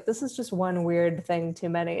editor was like, this is just one weird thing too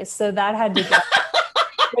many. So that had to go,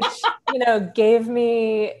 which, you know, gave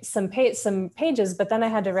me some pages, but then I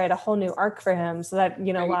had to write a whole new arc for him. So that,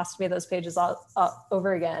 you know, lost me those pages all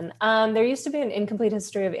over again. There used to be an incomplete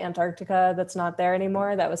history of Antarctica that's not there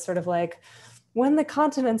anymore. That was sort of like, when the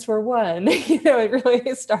continents were one, you know, it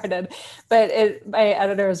really started. But my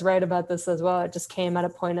editor is right about this as well. It just came at a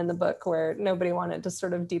point in the book where nobody wanted to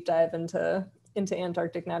sort of deep dive into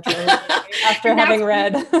Antarctic natural history after having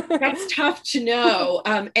read. That's tough to know.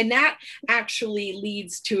 And that actually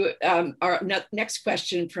leads to our next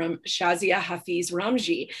question from Shazia Hafiz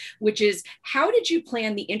Ramji, which is, how did you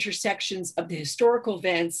plan the intersections of the historical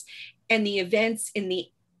events and the events in the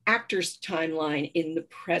actor's timeline in the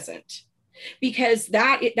present? Because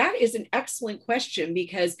that is an excellent question,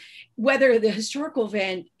 because whether the historical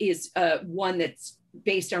event is one that's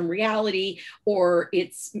based on reality or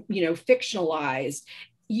it's, you know, fictionalized,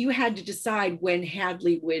 you had to decide when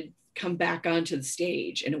Hadley would come back onto the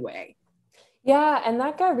stage in a way. Yeah, and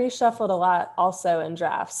that got reshuffled a lot also in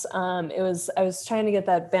drafts. I was trying to get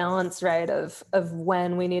that balance right of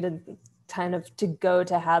when we needed kind of to go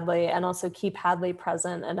to Hadley and also keep Hadley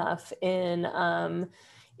present enough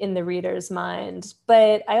in the reader's mind.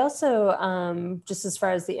 But I also, just as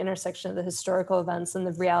far as the intersection of the historical events and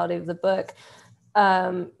the reality of the book,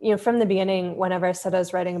 from the beginning, whenever I said I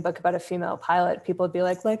was writing a book about a female pilot, people would be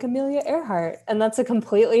like Amelia Earhart. And that's a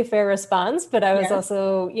completely fair response. But I was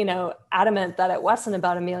also, adamant that it wasn't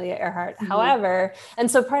about Amelia Earhart. Mm-hmm. However,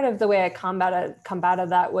 and so part of the way I combated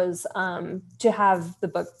that was to have the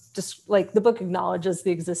book, just like the book acknowledges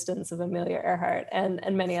the existence of Amelia Earhart and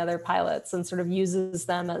many other pilots and sort of uses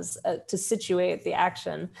them as to situate the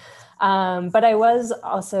action. But I was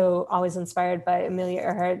also always inspired by Amelia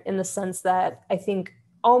Earhart in the sense that I think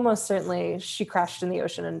almost certainly she crashed in the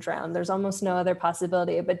ocean and drowned. There's almost no other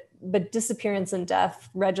possibility, but disappearance and death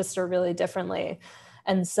register really differently.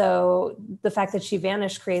 And so the fact that she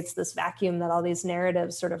vanished creates this vacuum that all these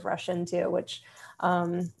narratives sort of rush into, which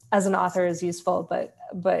as an author is useful,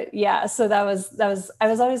 but yeah, so that was, I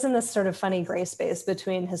was always in this sort of funny gray space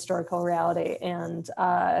between historical reality and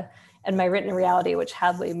my written reality, which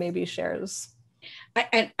Hadley maybe shares.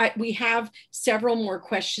 We have several more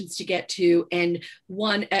questions to get to, and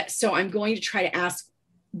one, so I'm going to try to ask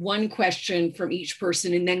one question from each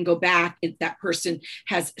person and then go back if that person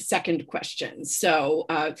has second questions. So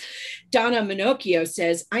Donna Minocchio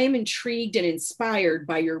says, I am intrigued and inspired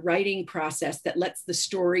by your writing process that lets the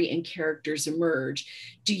story and characters emerge.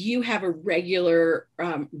 Do you have a regular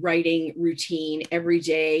writing routine every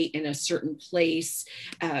day in a certain place?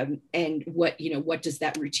 And what does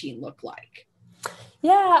that routine look like?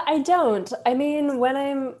 Yeah, I don't. I mean, when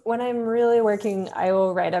I'm really working, I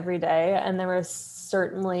will write every day. And there were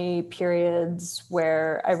certainly periods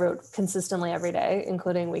where I wrote consistently every day,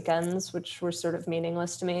 including weekends, which were sort of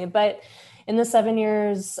meaningless to me. But in the 7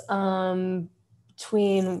 years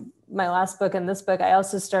between my last book and this book, I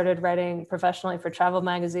also started writing professionally for travel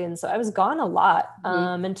magazines. So I was gone a lot.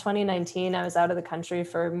 Mm-hmm. In 2019, I was out of the country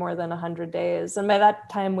for more than 100 days. And by that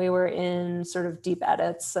time we were in sort of deep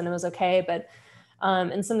edits and it was okay. But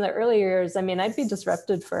in some of the early years, I mean, I'd be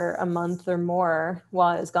disrupted for a month or more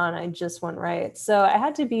while I was gone. I just wouldn't write. So I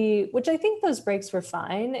had to be, which I think those breaks were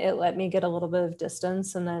fine. It let me get a little bit of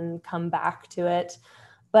distance and then come back to it.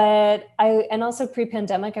 But and also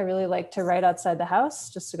pre-pandemic, I really like to write outside the house,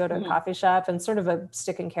 just to go to a coffee shop and sort of a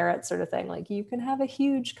stick and carrot sort of thing. Like you can have a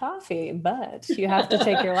huge coffee, but you have to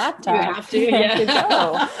take your laptop. You have to, yeah. To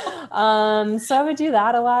go. So I would do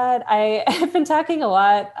that a lot. I've been talking a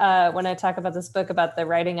lot when I talk about this book about the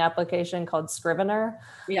writing application called Scrivener.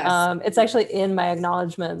 Yes. It's actually in my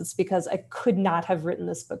acknowledgments because I could not have written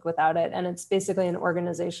this book without it. And it's basically an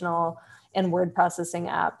organizational and word processing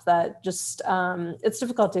app that just, it's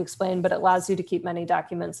difficult to explain, but it allows you to keep many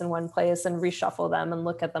documents in one place and reshuffle them and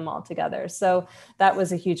look at them all together. So that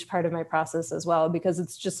was a huge part of my process as well, because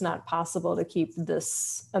it's just not possible to keep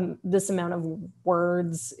this amount of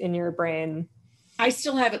words in your brain. I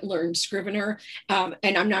still haven't learned Scrivener, and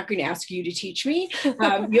I'm not going to ask you to teach me. You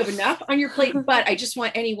have enough on your plate, but I just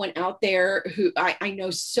want anyone out there who, I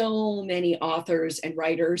know so many authors and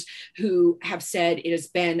writers who have said it has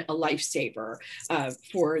been a lifesaver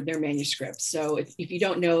for their manuscripts. So if you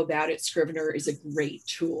don't know about it, Scrivener is a great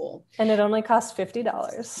tool. And it only costs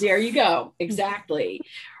 $50. There you go. Exactly.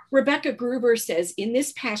 Rebecca Gruber says, in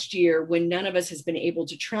this past year, when none of us has been able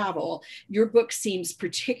to travel, your book seems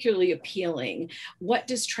particularly appealing. What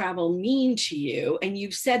does travel mean to you? And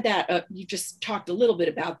you've said that, you just talked a little bit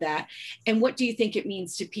about that. And what do you think it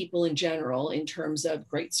means to people in general in terms of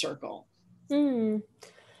Great Circle?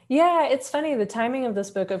 Yeah, it's funny. The timing of this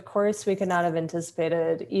book, of course, we could not have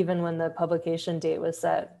anticipated even when the publication date was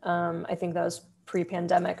set. I think that was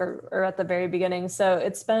pre-pandemic or at the very beginning. So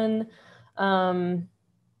it's been...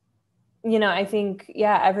 I think,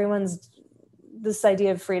 this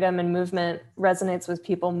idea of freedom and movement resonates with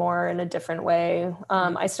people more in a different way.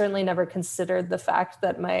 I certainly never considered the fact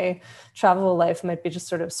that my travel life might be just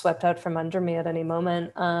sort of swept out from under me at any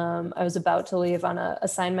moment. I was about to leave on an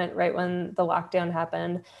assignment right when the lockdown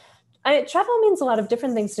happened. Travel means a lot of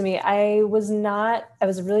different things to me. I was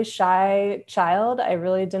a really shy child. I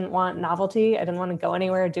really didn't want novelty. I didn't want to go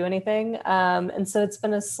anywhere or do anything. And so it's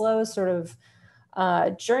been a slow sort of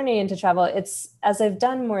journey into travel. It's as I've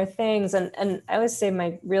done more things, and I always say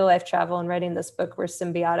my real life travel and writing this book were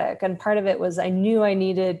symbiotic. And part of it was I knew I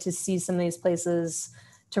needed to see some of these places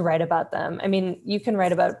to write about them. I mean, you can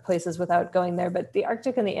write about places without going there, but the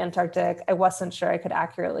Arctic and the Antarctic, I wasn't sure I could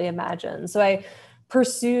accurately imagine. So I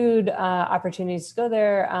pursued opportunities to go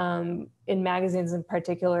there in magazines in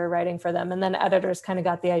particular, writing for them. And then editors kind of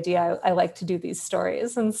got the idea I like to do these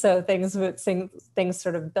stories. And so things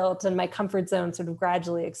sort of built and my comfort zone sort of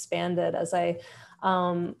gradually expanded as I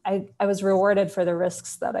was rewarded for the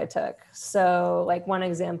risks that I took. So like one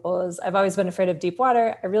example is I've always been afraid of deep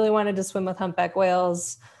water. I really wanted to swim with humpback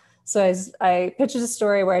whales. So I pitched a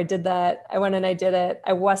story where I did that. I went and I did it.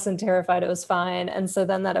 I wasn't terrified. It was fine. And so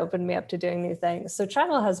then that opened me up to doing new things. So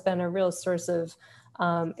travel has been a real source of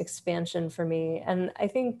expansion for me. And I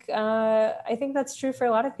think that's true for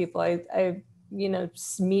a lot of people. I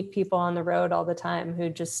meet people on the road all the time who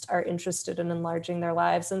just are interested in enlarging their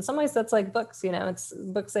lives. In some ways that's like books, it's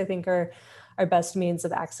books I think are our best means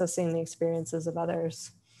of accessing the experiences of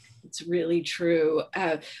others. It's really true.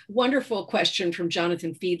 Wonderful question from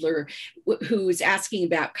Jonathan Fiedler, who is asking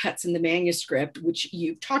about cuts in the manuscript, which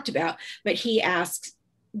you talked about, but he asks,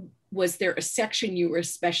 was there a section you were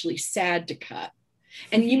especially sad to cut?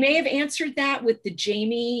 And you may have answered that with the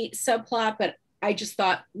Jamie subplot, but I just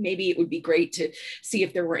thought maybe it would be great to see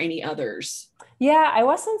if there were any others. Yeah, I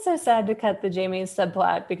wasn't so sad to cut the Jamie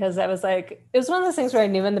subplot because I was like, it was one of those things where I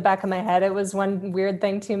knew in the back of my head it was one weird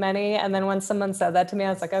thing too many. And then when someone said that to me, I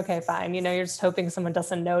was like, okay, fine. You're just hoping someone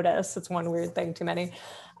doesn't notice. It's one weird thing too many.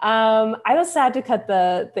 I was sad to cut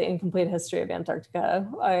the incomplete history of Antarctica.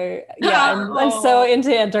 I'm so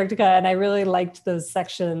into Antarctica, and I really liked those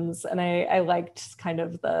sections, and I liked kind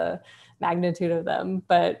of the magnitude of them.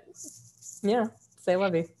 But yeah, say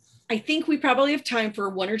lovey. I think we probably have time for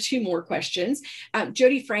one or two more questions.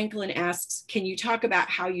 Jody Franklin asks, can you talk about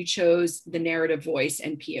how you chose the narrative voice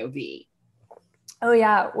and POV? Oh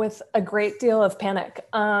yeah, with a great deal of panic.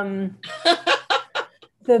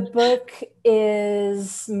 The book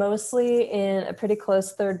is mostly in a pretty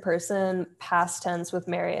close third person past tense with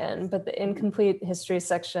Marian, but the incomplete history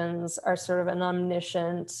sections are sort of an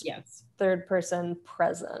omniscient third person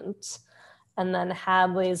present. And then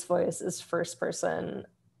Hadley's voice is first person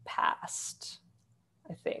past,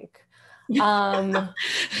 I think. We're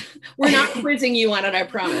not quizzing you on it, I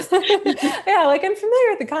promise. Yeah, like I'm familiar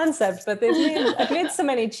with the concept, but I've made so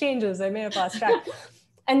many changes, I may have lost track.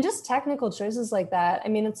 And just technical choices like that. I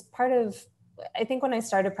mean, it's part of, I think when I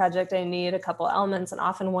start a project, I need a couple elements, and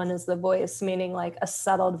often one is the voice, meaning like a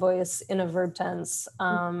settled voice in a verb tense,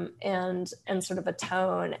 and sort of a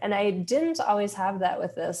tone. And I didn't always have that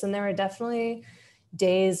with this. And there were definitely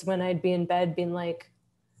days when I'd be in bed being like,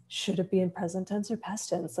 should it be in present tense or past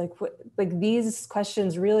tense? Like these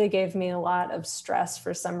questions really gave me a lot of stress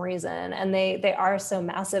for some reason. And they are so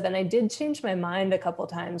massive. And I did change my mind a couple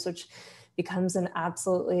times, which becomes an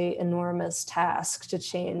absolutely enormous task to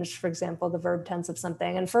change, for example, the verb tense of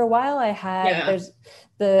something. And for a while I had, there's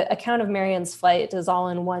the account of Marian's flight is all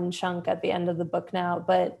in one chunk at the end of the book now,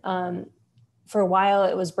 but for a while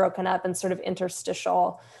it was broken up and sort of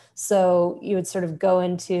interstitial. So you would sort of go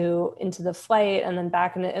into the flight and then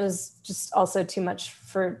back, and it was just also too much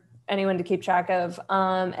for anyone to keep track of.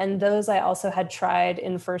 And those I also had tried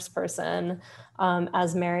in first person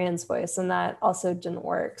as Marian's voice, and that also didn't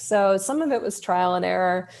work. So some of it was trial and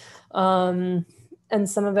error, and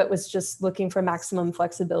some of it was just looking for maximum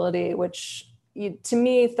flexibility, which to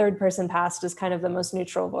me, third person past is kind of the most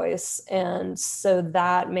neutral voice. And so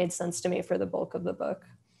that made sense to me for the bulk of the book.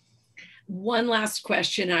 One last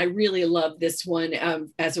question. I really love this one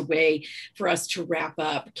as a way for us to wrap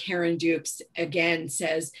up. Karen Dukes again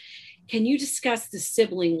says, can you discuss the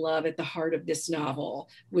sibling love at the heart of this novel?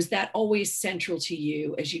 Was that always central to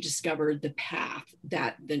you as you discovered the path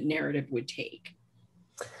that the narrative would take?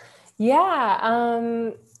 Yeah,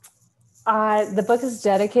 the book is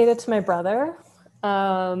dedicated to my brother.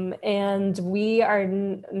 And we are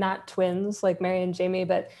not twins like Marian and Jamie,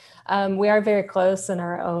 but we are very close in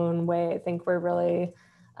our own way. I think we're really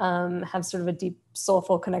have sort of a deep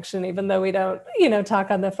soulful connection, even though we don't,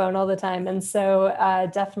 talk on the phone all the time. And so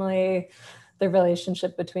definitely the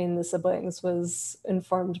relationship between the siblings was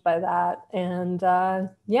informed by that. And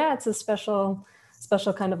it's a special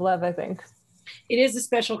kind of love, I think. It is a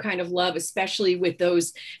special kind of love, especially with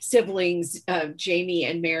those siblings, Jamie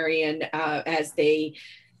and Marian, as they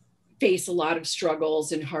face a lot of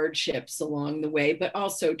struggles and hardships along the way, but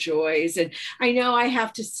also joys. And I know I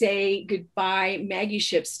have to say goodbye, Maggie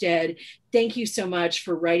Shipstead. Thank you so much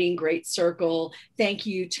for writing Great Circle. Thank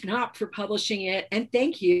you to Knopf for publishing it. And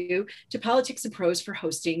thank you to Politics and Prose for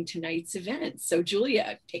hosting tonight's event. So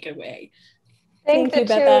Julia, take it away. Thank you,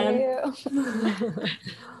 Bethanne.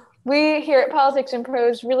 We here at Politics and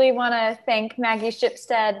Prose really want to thank Maggie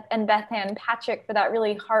Shipstead and Bethanne Patrick for that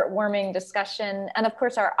really heartwarming discussion. And of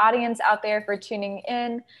course, our audience out there for tuning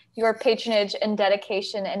in. Your patronage and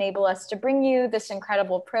dedication enable us to bring you this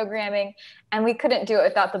incredible programming. And we couldn't do it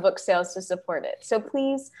without the book sales to support it. So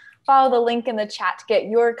please follow the link in the chat to get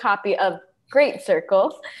your copy of Great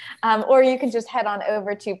Circle, or you can just head on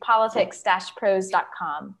over to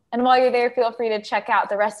politics-prose.com. And while you're there, feel free to check out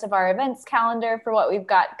the rest of our events calendar for what we've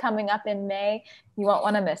got coming up in May. You won't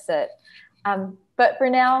want to miss it. But But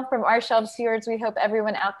for now, from our shelves to yours, we hope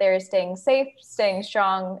everyone out there is staying safe, staying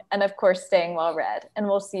strong, and of course, staying well read. And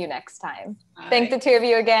we'll see you next time. Bye. Thank the two of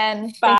you again. Bye.